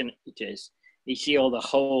is. You see all the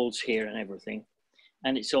holes here and everything.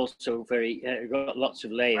 And it's also got lots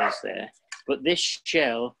of layers there. But this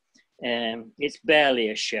shell, it's barely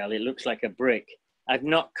a shell. It looks like a brick. I've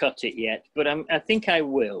not cut it yet, but I think I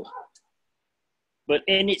will. But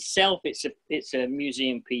in itself, it's a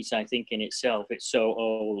museum piece, I think, in itself. It's so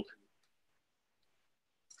old.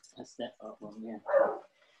 That's that one, yeah.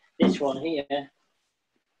 This one here,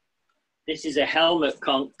 this is a helmet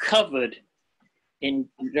conch covered in,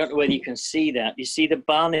 I don't know whether you can see that. You see the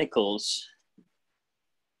barnacles?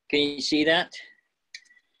 Can you see that?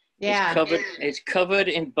 Yeah. It's covered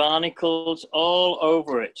in barnacles all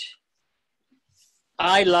over it.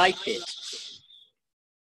 I like it.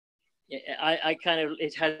 I kind of,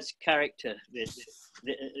 it has character.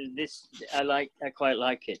 This I quite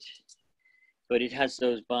like it. But it has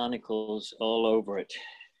those barnacles all over it.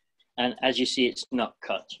 And as you see, it's not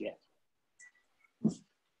cut yet.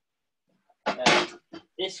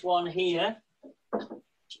 This one here,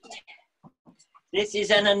 this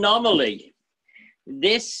is an anomaly.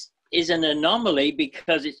 This is an anomaly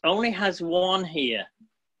because it only has one here.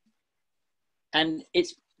 And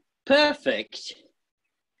it's perfect,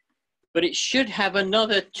 but it should have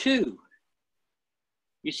another two.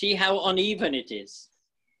 You see how uneven it is?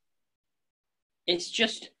 It's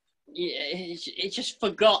just, it just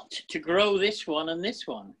forgot to grow this one and this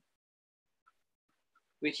one,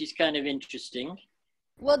 which is kind of interesting.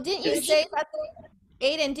 Well, didn't you say that,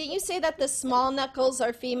 Aidan, didn't you say that the small knuckles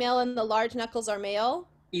are female and the large knuckles are male?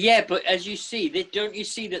 Yeah, but as you see, don't you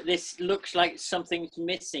see that this looks like something's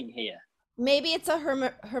missing here? Maybe it's a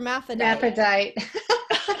hermaphrodite. Hermaphrodite.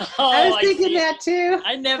 Oh, I was thinking see. that too.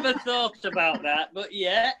 I never thought about that, but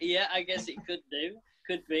yeah, I guess it could do.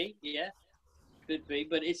 Could be, yeah. Could be,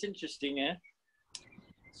 but it's interesting, yeah.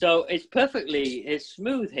 So it's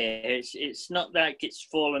smooth here. It's not like it's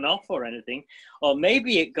fallen off or anything. Or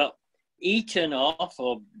maybe it got eaten off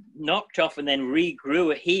or knocked off and then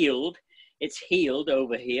regrew, healed. It's healed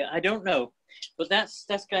over here. I don't know. But that's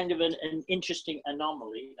kind of an interesting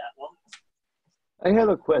anomaly, that one. I have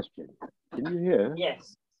a question. Can you hear?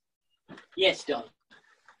 Yes. Yes, Don.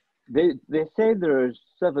 They say there are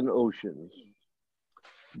 7 oceans,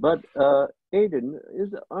 but Aidan,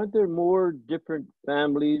 aren't there more different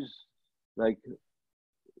families, like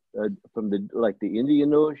from the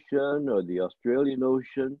Indian Ocean or the Australian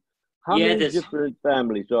Ocean? How many different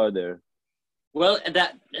families are there? Well,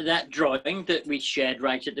 that drawing that we shared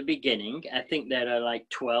right at the beginning, I think there are like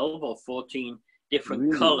 12 or 14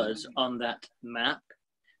 different colors on that map.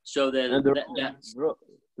 So they're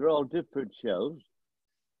all different shells.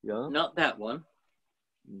 Yeah. Not that one.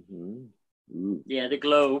 Mm-hmm. Yeah, the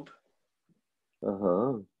globe.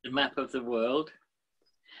 Uh-huh. The map of the world.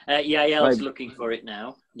 Yael's looking for it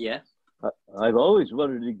now. Yeah. I've always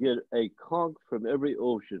wanted to get a conch from every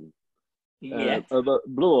ocean. Yeah.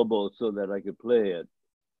 Blowable so that I could play it.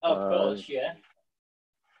 Of course, yeah.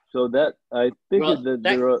 So that I figured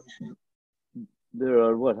there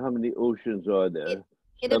are what? How many oceans are there?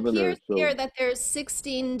 It appears here that there's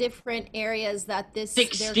 16 different areas that this.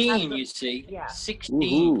 16, you see. Yeah.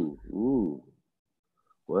 16. Ooh.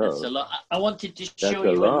 Well, that's a lot. I wanted to show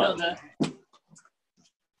you another.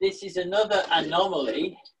 This is another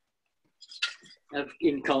anomaly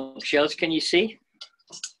in conch shells. Can you see?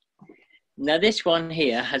 Now this one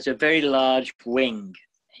here has a very large wing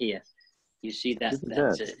here. You see that?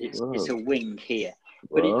 It's a wing here.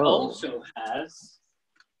 But it also has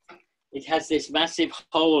this massive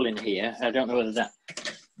hole in here. I don't know whether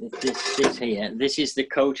this here. This is the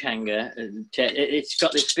coat hanger. It's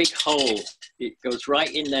got this big hole. It goes right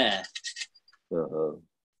in there.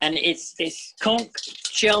 And it's conch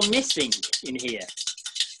shell missing in here.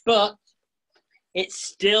 But it's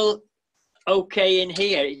still okay in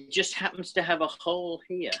here. It just happens to have a hole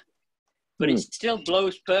here. But it still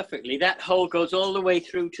blows perfectly. That hole goes all the way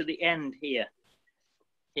through to the end here.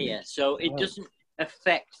 So it doesn't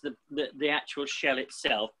affect the actual shell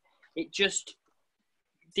itself. It just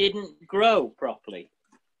didn't grow properly.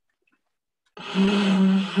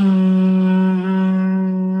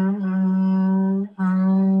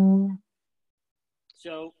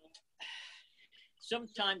 So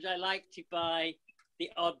sometimes I like to buy the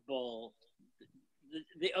oddball,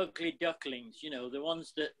 the ugly ducklings, you know, the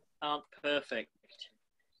ones that aren't perfect.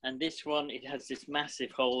 And this one, it has this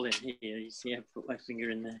massive hole in here. You see, I put my finger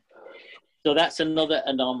in there. So that's another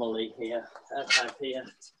anomaly here. I have here.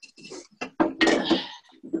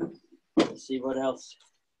 Let's see what else.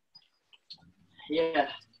 Yeah.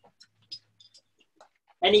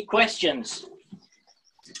 Any questions?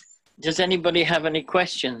 Does anybody have any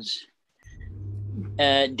questions?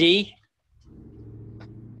 Dee,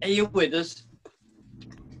 are you with us?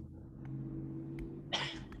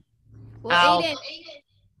 Well, Aidan,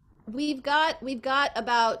 we've got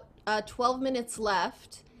about 12 minutes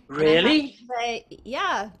left. Really?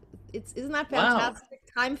 Yeah. Isn't that fantastic?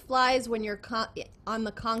 Wow. Time flies when you're on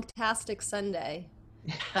the CONCHtastic Sunday.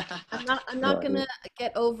 I'm not gonna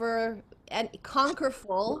get over and conquer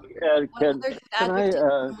full. Can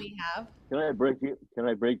I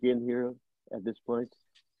break in here at this point?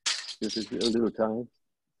 This is a little time.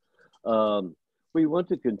 We want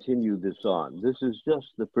to continue this on. This is just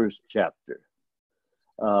the first chapter.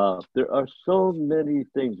 There are so many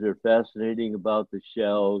things that are fascinating about the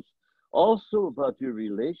shells, also about your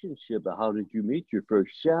relationship. How did you meet your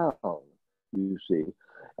first shell, you see?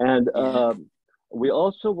 And we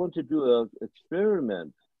also want to do an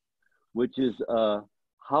experiment, which is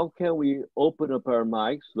how can we open up our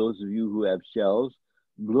mics, those of you who have shells,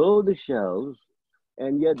 blow the shells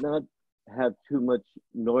and yet not have too much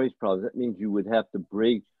noise problems. That means you would have to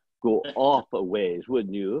go off a ways,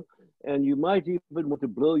 wouldn't you? And you might even want to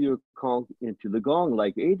blow your conch into the gong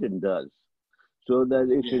like Aidan does, so that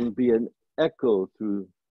it can be an echo through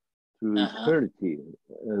eternity,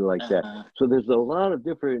 like that. So there's a lot of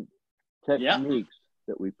different techniques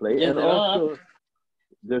that we play, and also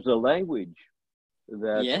there's a language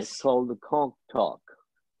that is called the conch talk.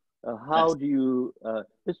 How do you?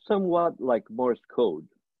 It's somewhat like Morse code.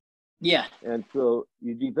 Yeah. And so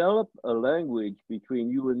you develop a language between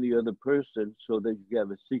you and the other person so that you have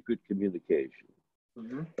a secret communication.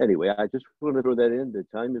 Anyway, I just want to throw that in. The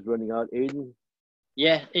time is running out. Aidan?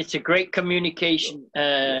 Yeah, it's a great communication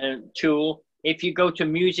tool. If you go to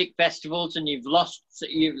music festivals and you've lost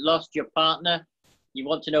your partner, you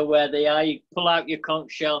want to know where they are, you pull out your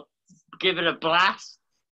conch shell, give it a blast,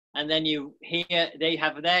 and then you hear they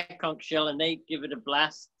have their conch shell and they give it a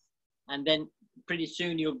blast, and then pretty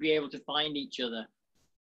soon you'll be able to find each other.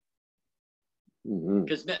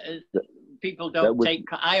 Because people don't take.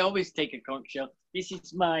 I always take a conch shell. This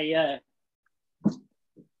is my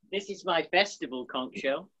festival conch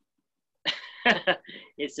shell.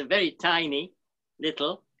 It's a very tiny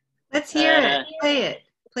little. Let's hear it.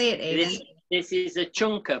 Play it, Aidan. This is a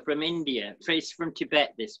chunka from India. It's from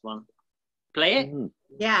Tibet. This one. Play it.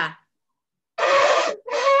 Yeah.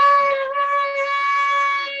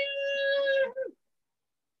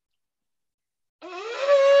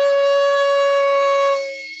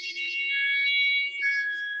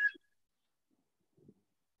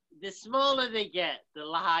 The smaller they get, the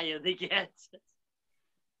higher they get.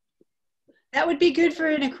 That would be good for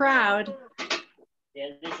in a crowd. Yeah,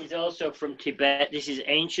 this is also from Tibet. This is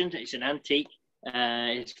ancient. It's an antique.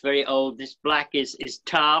 It's very old. This black is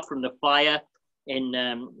tar from the fire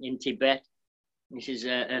in Tibet. This is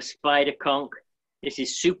a spider conch. This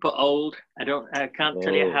is super old. I can't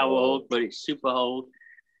tell you how old, but it's super old.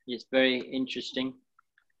 It's very interesting.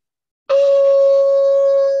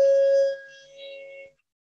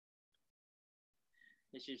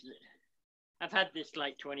 I've had this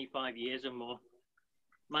like 25 years or more.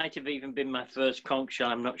 Might have even been my first conch shell,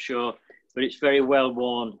 I'm not sure, but it's very well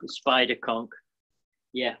worn, the spider conch.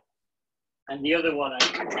 Yeah. And the other one, I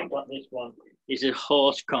got this one, is a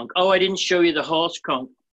horse conch. Oh, I didn't show you the horse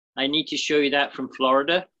conch. I need to show you that from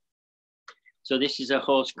Florida. So this is a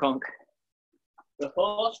horse conch. The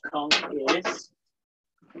horse conch is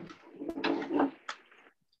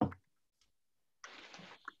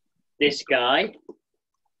this guy.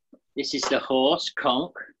 This is the horse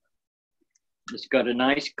conch. It's got a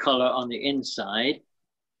nice color on the inside.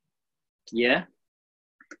 Yeah.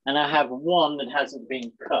 And I have one that hasn't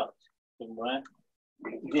been cut somewhere.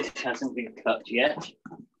 This hasn't been cut yet.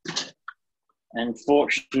 And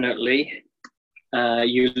fortunately,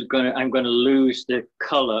 I'm going to lose the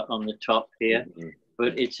color on the top here,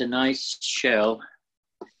 but it's a nice shell.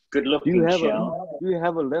 Good looking shell. Do you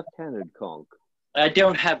have a left-handed conch? I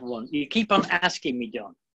don't have one. You keep on asking me,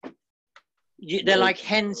 Don. They're like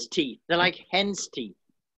hen's teeth. They're like hen's teeth.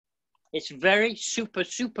 It's very super,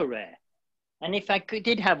 super rare. And if I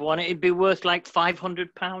did have one, it'd be worth like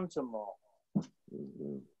 500 pounds or more.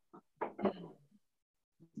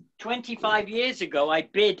 25 years ago, I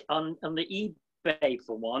bid on the eBay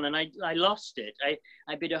for one, and I lost it.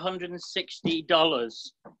 I bid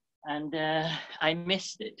 $160, and I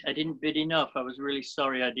missed it. I didn't bid enough. I was really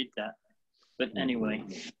sorry I did that. But anyway.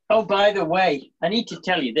 Oh, by the way, I need to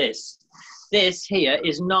tell you this. This here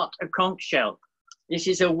is not a conch shell. This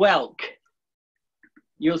is a whelk.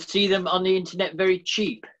 You'll see them on the internet very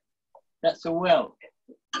cheap. That's a whelk.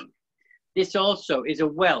 This also is a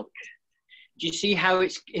whelk. Do you see how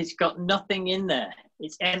it's got nothing in there?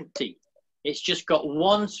 It's empty. It's just got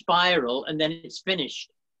one spiral and then it's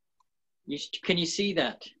finished. Can you see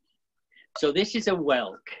that? So this is a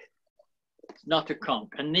whelk. It's not a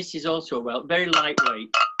conch. And this is also a whelk. Very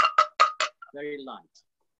lightweight. Very light.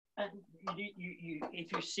 And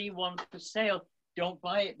if you see one for sale, don't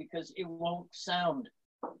buy it because it won't sound.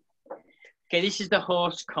 Okay, this is the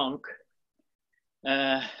horse conch.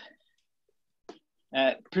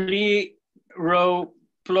 Pleiroploca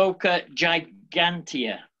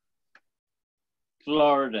gigantea,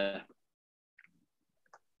 Florida.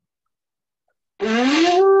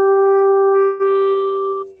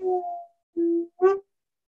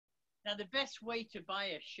 Now, the best way to buy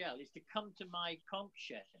a shell is to come to my conch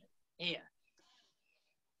shed here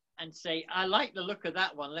and say, I like the look of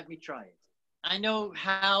that one. Let me try it. I know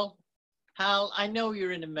Hal, I know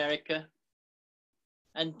you're in America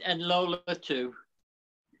and Lola too.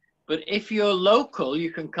 But if you're local,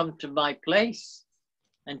 you can come to my place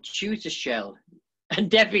and choose a shell And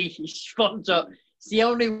Debbie responds up, it's the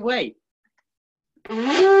only way.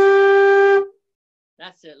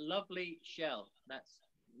 That's a lovely shell. That's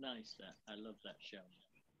nice. I love that shell.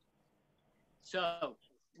 So,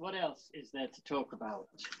 what else is there to talk about?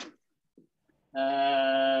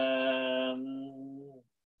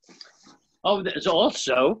 Oh, there's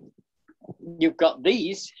also, you've got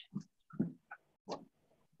these.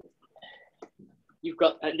 You've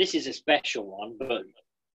got, this is a special one, but,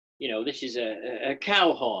 you know, this is a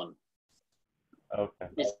cow horn. Okay.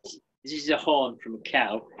 This is a horn from a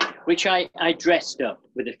cow, which I dressed up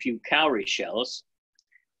with a few cowrie shells,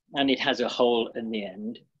 and it has a hole in the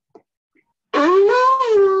end.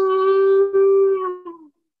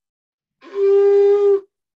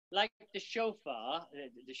 Like the shofar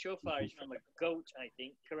is from a goat, I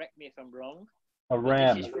think. Correct me if I'm wrong. A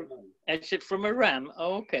ram. Is it from a ram?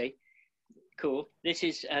 Oh, okay. Cool. This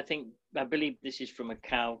is, I believe this is from a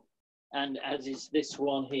cow. And as is this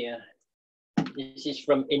one here. This is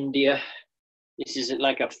from India. This is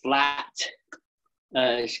like a flat.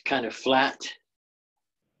 It's kind of flat.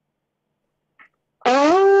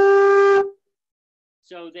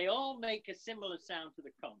 So they all make a similar sound to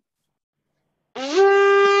the conch.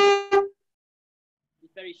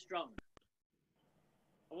 It's very strong.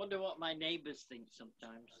 I wonder what my neighbors think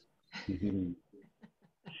sometimes.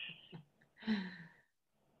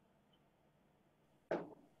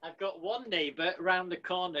 I've got one neighbor around the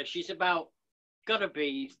corner. She's about, gotta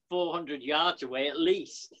be 400 yards away at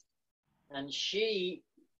least. And she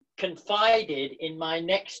confided in my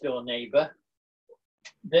next door neighbor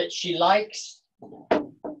that she likes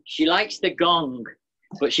the gong,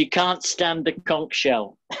 but she can't stand the conch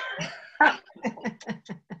shell.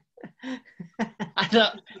 I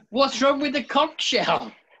thought, what's wrong with the conch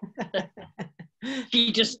shell?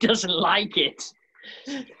 She just doesn't like it.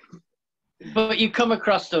 But you come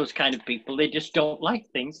across those kind of people, they just don't like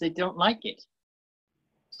things, they don't like it.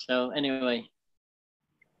 So anyway,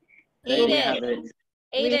 there you have it.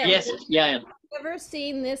 Aidan, Yes, yeah. have you ever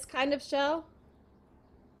seen this kind of shell?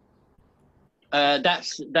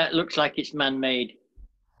 That looks like it's man-made.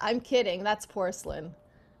 I'm kidding, that's porcelain.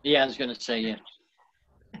 Yeah, I was going to say, yeah.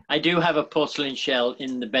 I do have a porcelain shell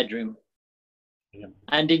in the bedroom. Yeah.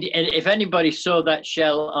 And if anybody saw that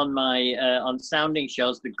shell on my on sounding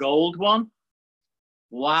shells, the gold one,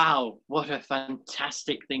 wow, what a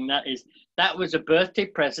fantastic thing that is. That was a birthday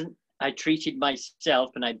present. I treated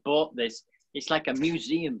myself and I bought this. It's like a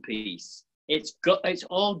museum piece. It's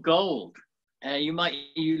all gold.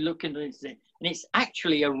 You look into it and it's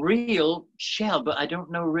actually a real shell, but I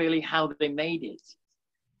don't know really how they made it.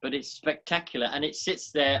 But it's spectacular, and it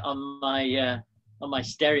sits there on my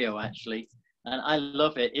stereo actually, and I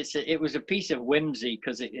love it. It was a piece of whimsy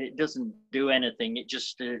because it doesn't do anything. It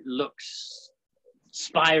just looks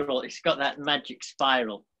spiral. It's got that magic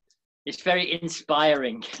spiral. It's very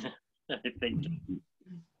inspiring, I think.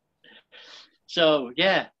 So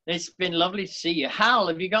yeah, it's been lovely to see you. Hal,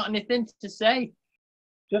 have you got anything to say?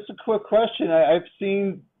 Just a quick question. I've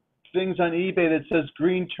seen things on eBay that says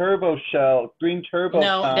green turbo shell, green turbo.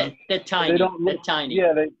 No, they're tiny. They're tiny.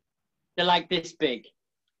 Yeah, they're like this big.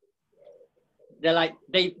 They're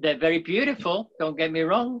very beautiful. Don't get me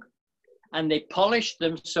wrong, and they polish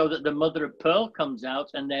them so that the mother of pearl comes out,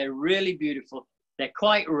 and they're really beautiful. They're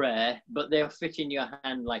quite rare, but they'll fit in your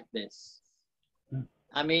hand like this.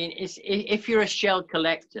 I mean, if you're a shell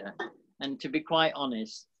collector, and to be quite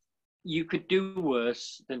honest, you could do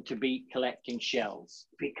worse than to be collecting shells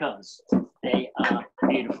because they are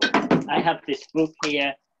beautiful. I have this book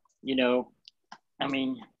here, you know, I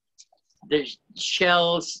mean, there's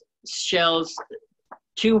shells,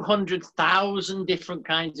 200,000 different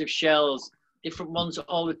kinds of shells, different ones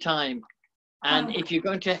all the time. And if you're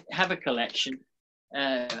going to have a collection,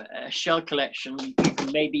 a shell collection, you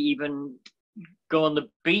can maybe even go on the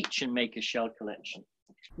beach and make a shell collection.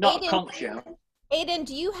 Not a conch shell. Aidan,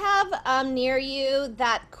 do you have near you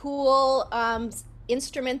that cool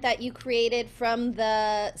instrument that you created from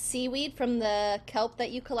the seaweed, from the kelp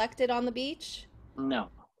that you collected on the beach? No.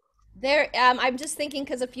 There, I'm just thinking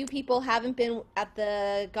because a few people haven't been at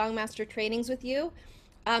the Gong Master trainings with you.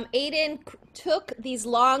 Aidan took these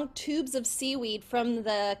long tubes of seaweed from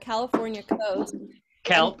the California coast.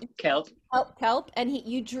 Kelp. And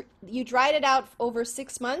you dried it out over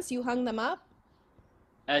 6 months. You hung them up.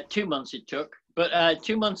 2 months it took, but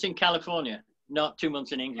 2 months in California, not 2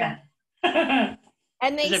 months in England. And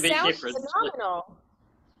they sound different. phenomenal.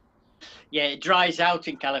 Yeah, it dries out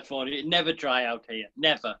in California. It never dry out here,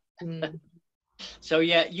 never. So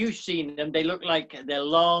yeah, you've seen them. They look like they're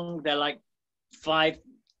long. They're like 5-10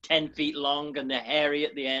 feet long, and they're hairy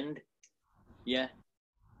at the end. Yeah.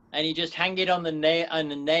 and you just hang it on the nail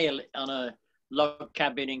on a log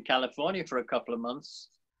cabin in California for a couple of months,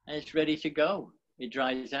 and it's ready to go. It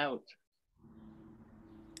dries out.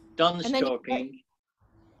 Don's And then talking.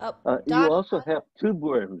 You Don, also have tube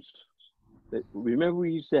worms. Remember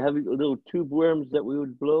we used to have little tube worms that we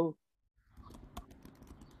would blow?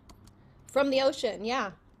 from the ocean,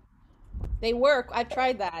 yeah. They work. I've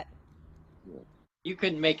tried that. You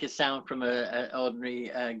can make a sound from an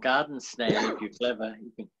ordinary garden snail if you're clever.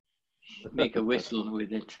 You can make a whistle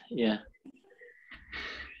with it, yeah.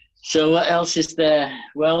 So what else is there?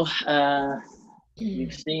 Well,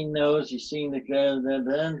 you've seen those. You've seen the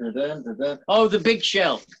oh, the big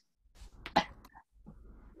shell.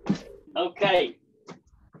 Okay,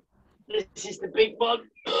 this is the big one.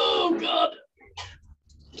 Oh God,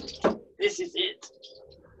 this is it.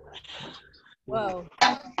 Whoa.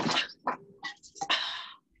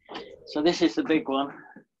 So this is the big one.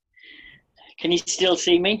 Can you still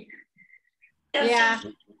see me? Yeah.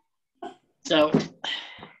 So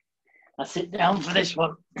I'll sit down for this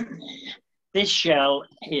one. This shell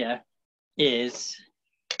here is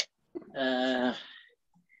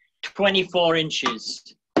 24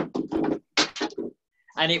 inches.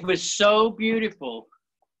 And it was so beautiful.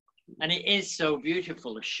 And it is so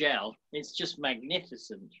beautiful, a shell. It's just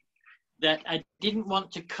magnificent that I didn't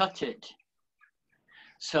want to cut it.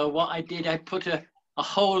 So what I did, I put a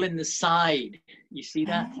hole in the side. You see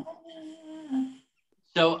that?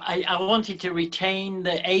 So I wanted to retain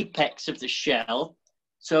the apex of the shell.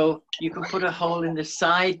 So you can put a hole in the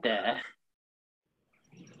side there.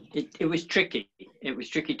 It was tricky. It was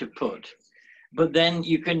tricky to put. But then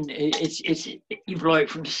you can, you blow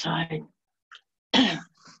it from the side.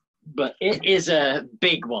 But it is a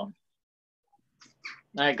big one.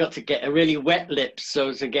 I got to get a really wet lip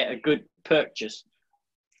so to get a good purchase.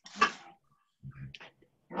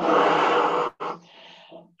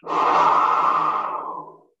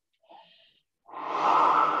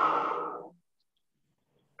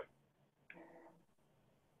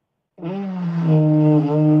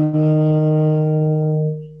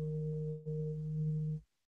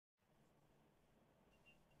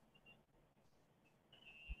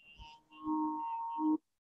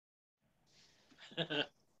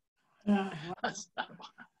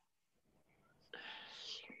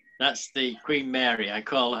 That's the Queen Mary, I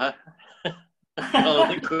call her. I call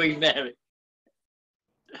her the Queen Mary.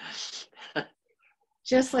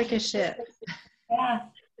 Just like a ship. Yeah.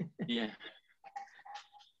 Yeah.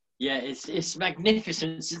 Yeah, it's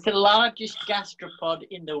magnificent. It's the largest gastropod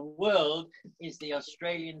in the world is the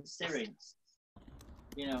Australian syrinx.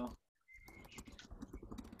 You know,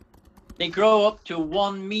 they grow up to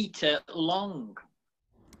 1 meter long.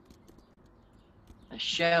 A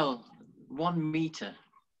shell, 1 meter.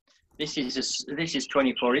 This is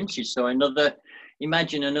 24 inches. So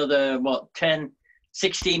imagine another, what, 10,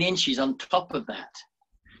 16 inches on top of that.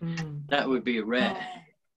 Mm. That would be rare.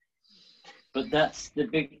 But that's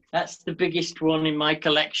the biggest one in my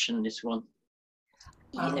collection, this one.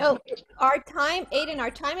 You know, Aidan, our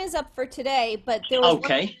time is up for today, but there was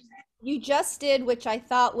one you just did, which I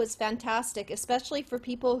thought was fantastic, especially for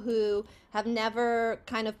people who have never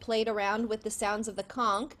kind of played around with the sounds of the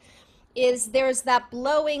conch, is there's that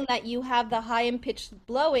blowing that you have, the high and pitched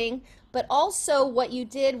blowing, but also what you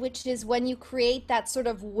did, which is when you create that sort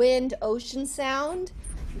of wind ocean sound.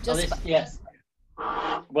 Yes.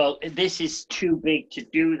 Well, this is too big to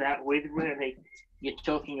do that with, really. You're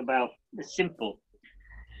talking about the simple.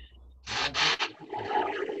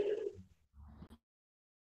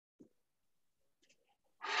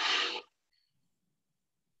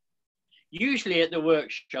 Usually at the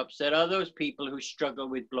workshops, there are those people who struggle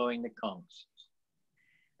with blowing the conchs.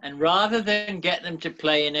 And rather than get them to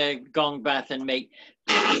play in a gong bath and make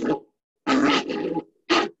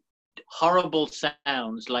horrible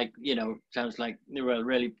sounds like, sounds like they were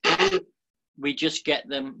really, we just get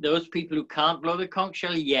them, those people who can't blow the conch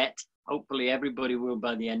shell yet, hopefully everybody will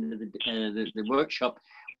by the end of the workshop,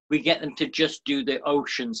 we get them to just do the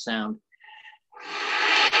ocean sound.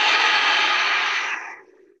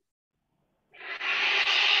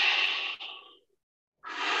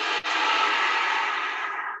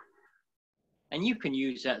 And you can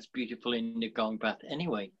use that's beautiful in the gong bath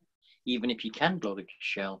anyway, even if you can blow the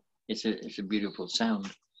shell. It's a beautiful sound.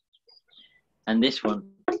 And this one.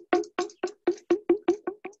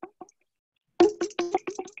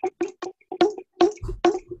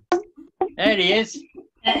 There he is.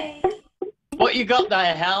 Hey. What you got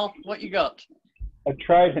there, Hal? What you got? A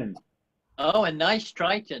trident. Oh, a nice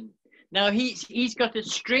triton. Now he's got a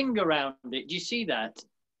string around it. Do you see that?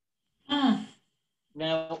 Mm.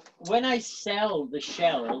 Now, when I sell the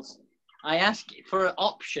shells, I ask for an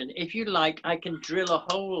option. If you like, I can drill a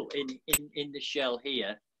hole in the shell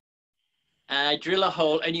here. I drill a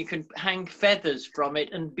hole and you can hang feathers from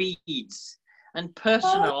it and beads and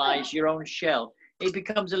personalize your own shell. It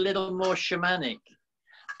becomes a little more shamanic.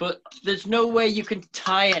 But there's no way you can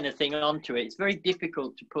tie anything onto it. It's very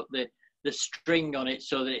difficult to put the string on it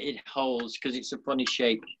so that it holds because it's a funny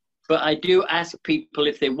shape. But I do ask people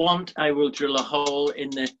if they want, I will drill a hole in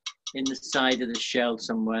the side of the shell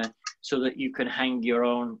somewhere so that you can hang your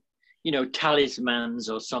own, you know, talismans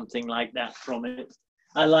or something like that from it.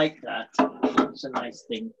 I like that. It's a nice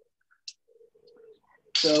thing.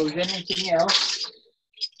 So is there anything else?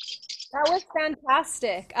 That was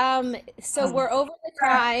fantastic. So we're over the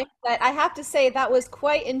time, but I have to say that was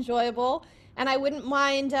quite enjoyable, and I wouldn't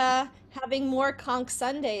mind having more Conch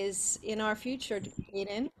Sundays in our future,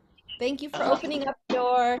 Aidan. Thank you for opening up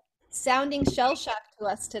your sounding shell shack to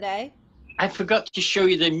us today. I forgot to show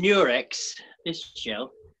you the Murex, this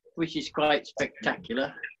shell, which is quite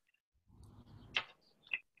spectacular.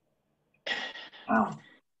 Oh.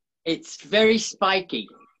 It's very spiky.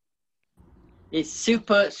 It's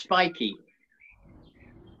super spiky.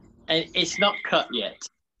 And it's not cut yet,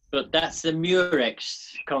 but that's the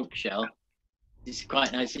Murex conch shell. It's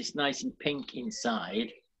quite nice. It's nice and pink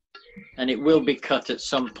inside, and it will be cut at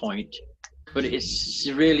some point, but it's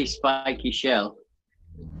a really spiky shell.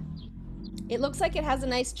 It looks like it has a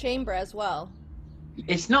nice chamber as well.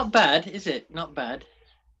 It's not bad, is it? Not bad.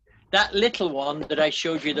 That little one that I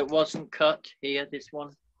showed you that wasn't cut here, this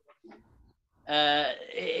one,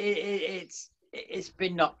 it's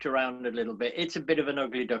been knocked around a little bit. It's a bit of an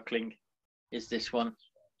ugly duckling, is this one.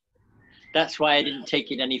 That's why I didn't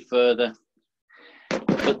take it any further.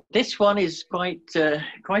 But this one is quite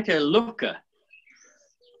a looker,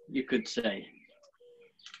 you could say.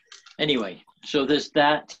 Anyway, so there's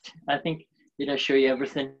that. I think, did I show you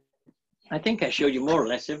everything? I think I showed you more or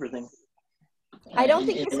less everything. I don't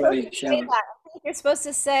think you're supposed to say that. I think you're supposed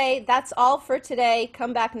to say, that's all for today.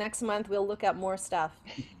 Come back next month. We'll look at more stuff.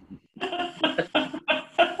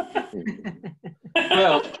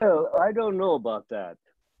 Well, I don't know about that.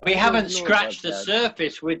 we haven't scratched the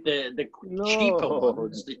surface with the cheaper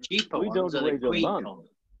ones. The cheaper We ones don't are the wait a queen month. ones.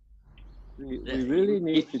 We really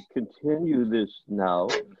need to continue this now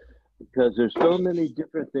because there's so many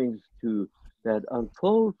different things that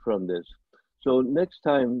unfold from this. So next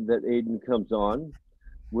time that Aidan comes on,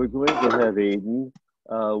 we're going to have Aidan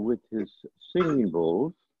with his singing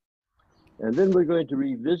bowls, and then we're going to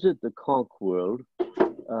revisit the conch world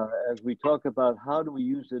as we talk about how do we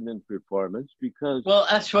use it in performance. Because well,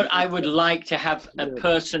 that's what I would like to have a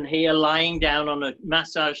person here lying down on a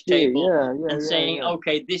massage table and saying,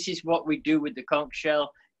 okay, this is what we do with the conch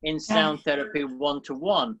shell in sound therapy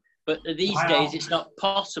 1-to-1. But these days it's not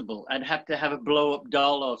possible. I'd have to have a blow-up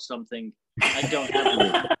doll or something. I don't have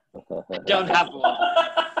one. I don't have one.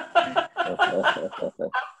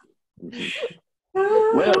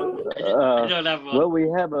 I don't have one. Well, we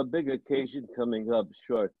have a big occasion coming up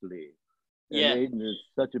shortly. And Yeah. Aidan is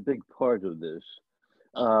such a big part of this.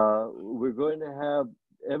 We're going to have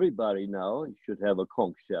everybody now should have a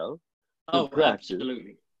conch shell. Oh, practice.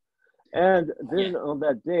 absolutely. And then on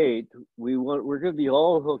that date, we're going to be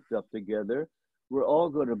all hooked up together. We're all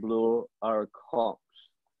going to blow our conchs.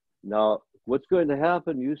 Now, what's going to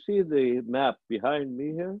happen? You see the map behind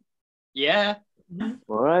me here? Yeah.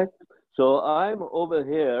 All right. So I'm over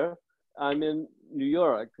here. I'm in New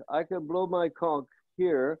York. I can blow my conch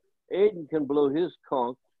here. Aidan can blow his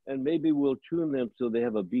conch, and maybe we'll tune them so they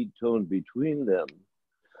have a beat tone between them.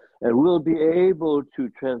 And we'll be able to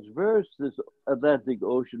traverse this Atlantic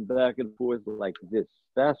Ocean back and forth like this,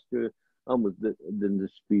 faster almost than the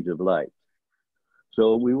speed of light.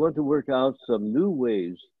 So we want to work out some new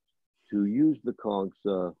ways to use the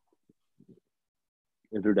conchs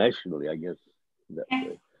internationally, I guess, that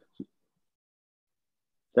way.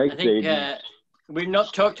 Thanks, I think Aidan. we've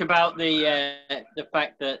not talked about the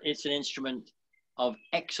fact that it's an instrument of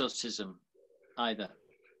exorcism either.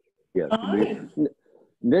 Yes.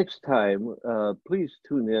 Next time, please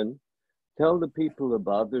tune in. Tell the people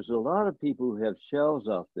about. There's a lot of people who have shells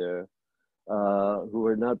out there who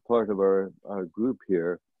are not part of our group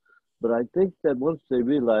here. But I think that once they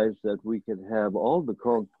realize that we can have all the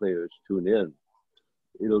conch players tune in,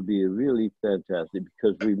 it'll be really fantastic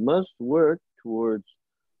because we must work towards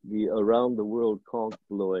the around the world conch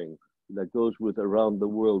blowing that goes with around the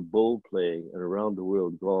world bowl playing and around the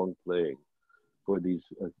world gong playing for these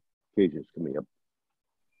occasions coming up.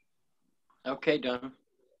 Okay, Don.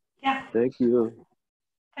 Yeah. Thank you.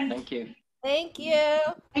 Thank you. Thank you.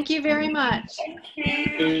 Thank you very much. Thank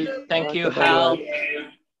you. Thank you, Hal.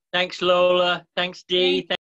 Thanks, Lola. Thanks, Dee.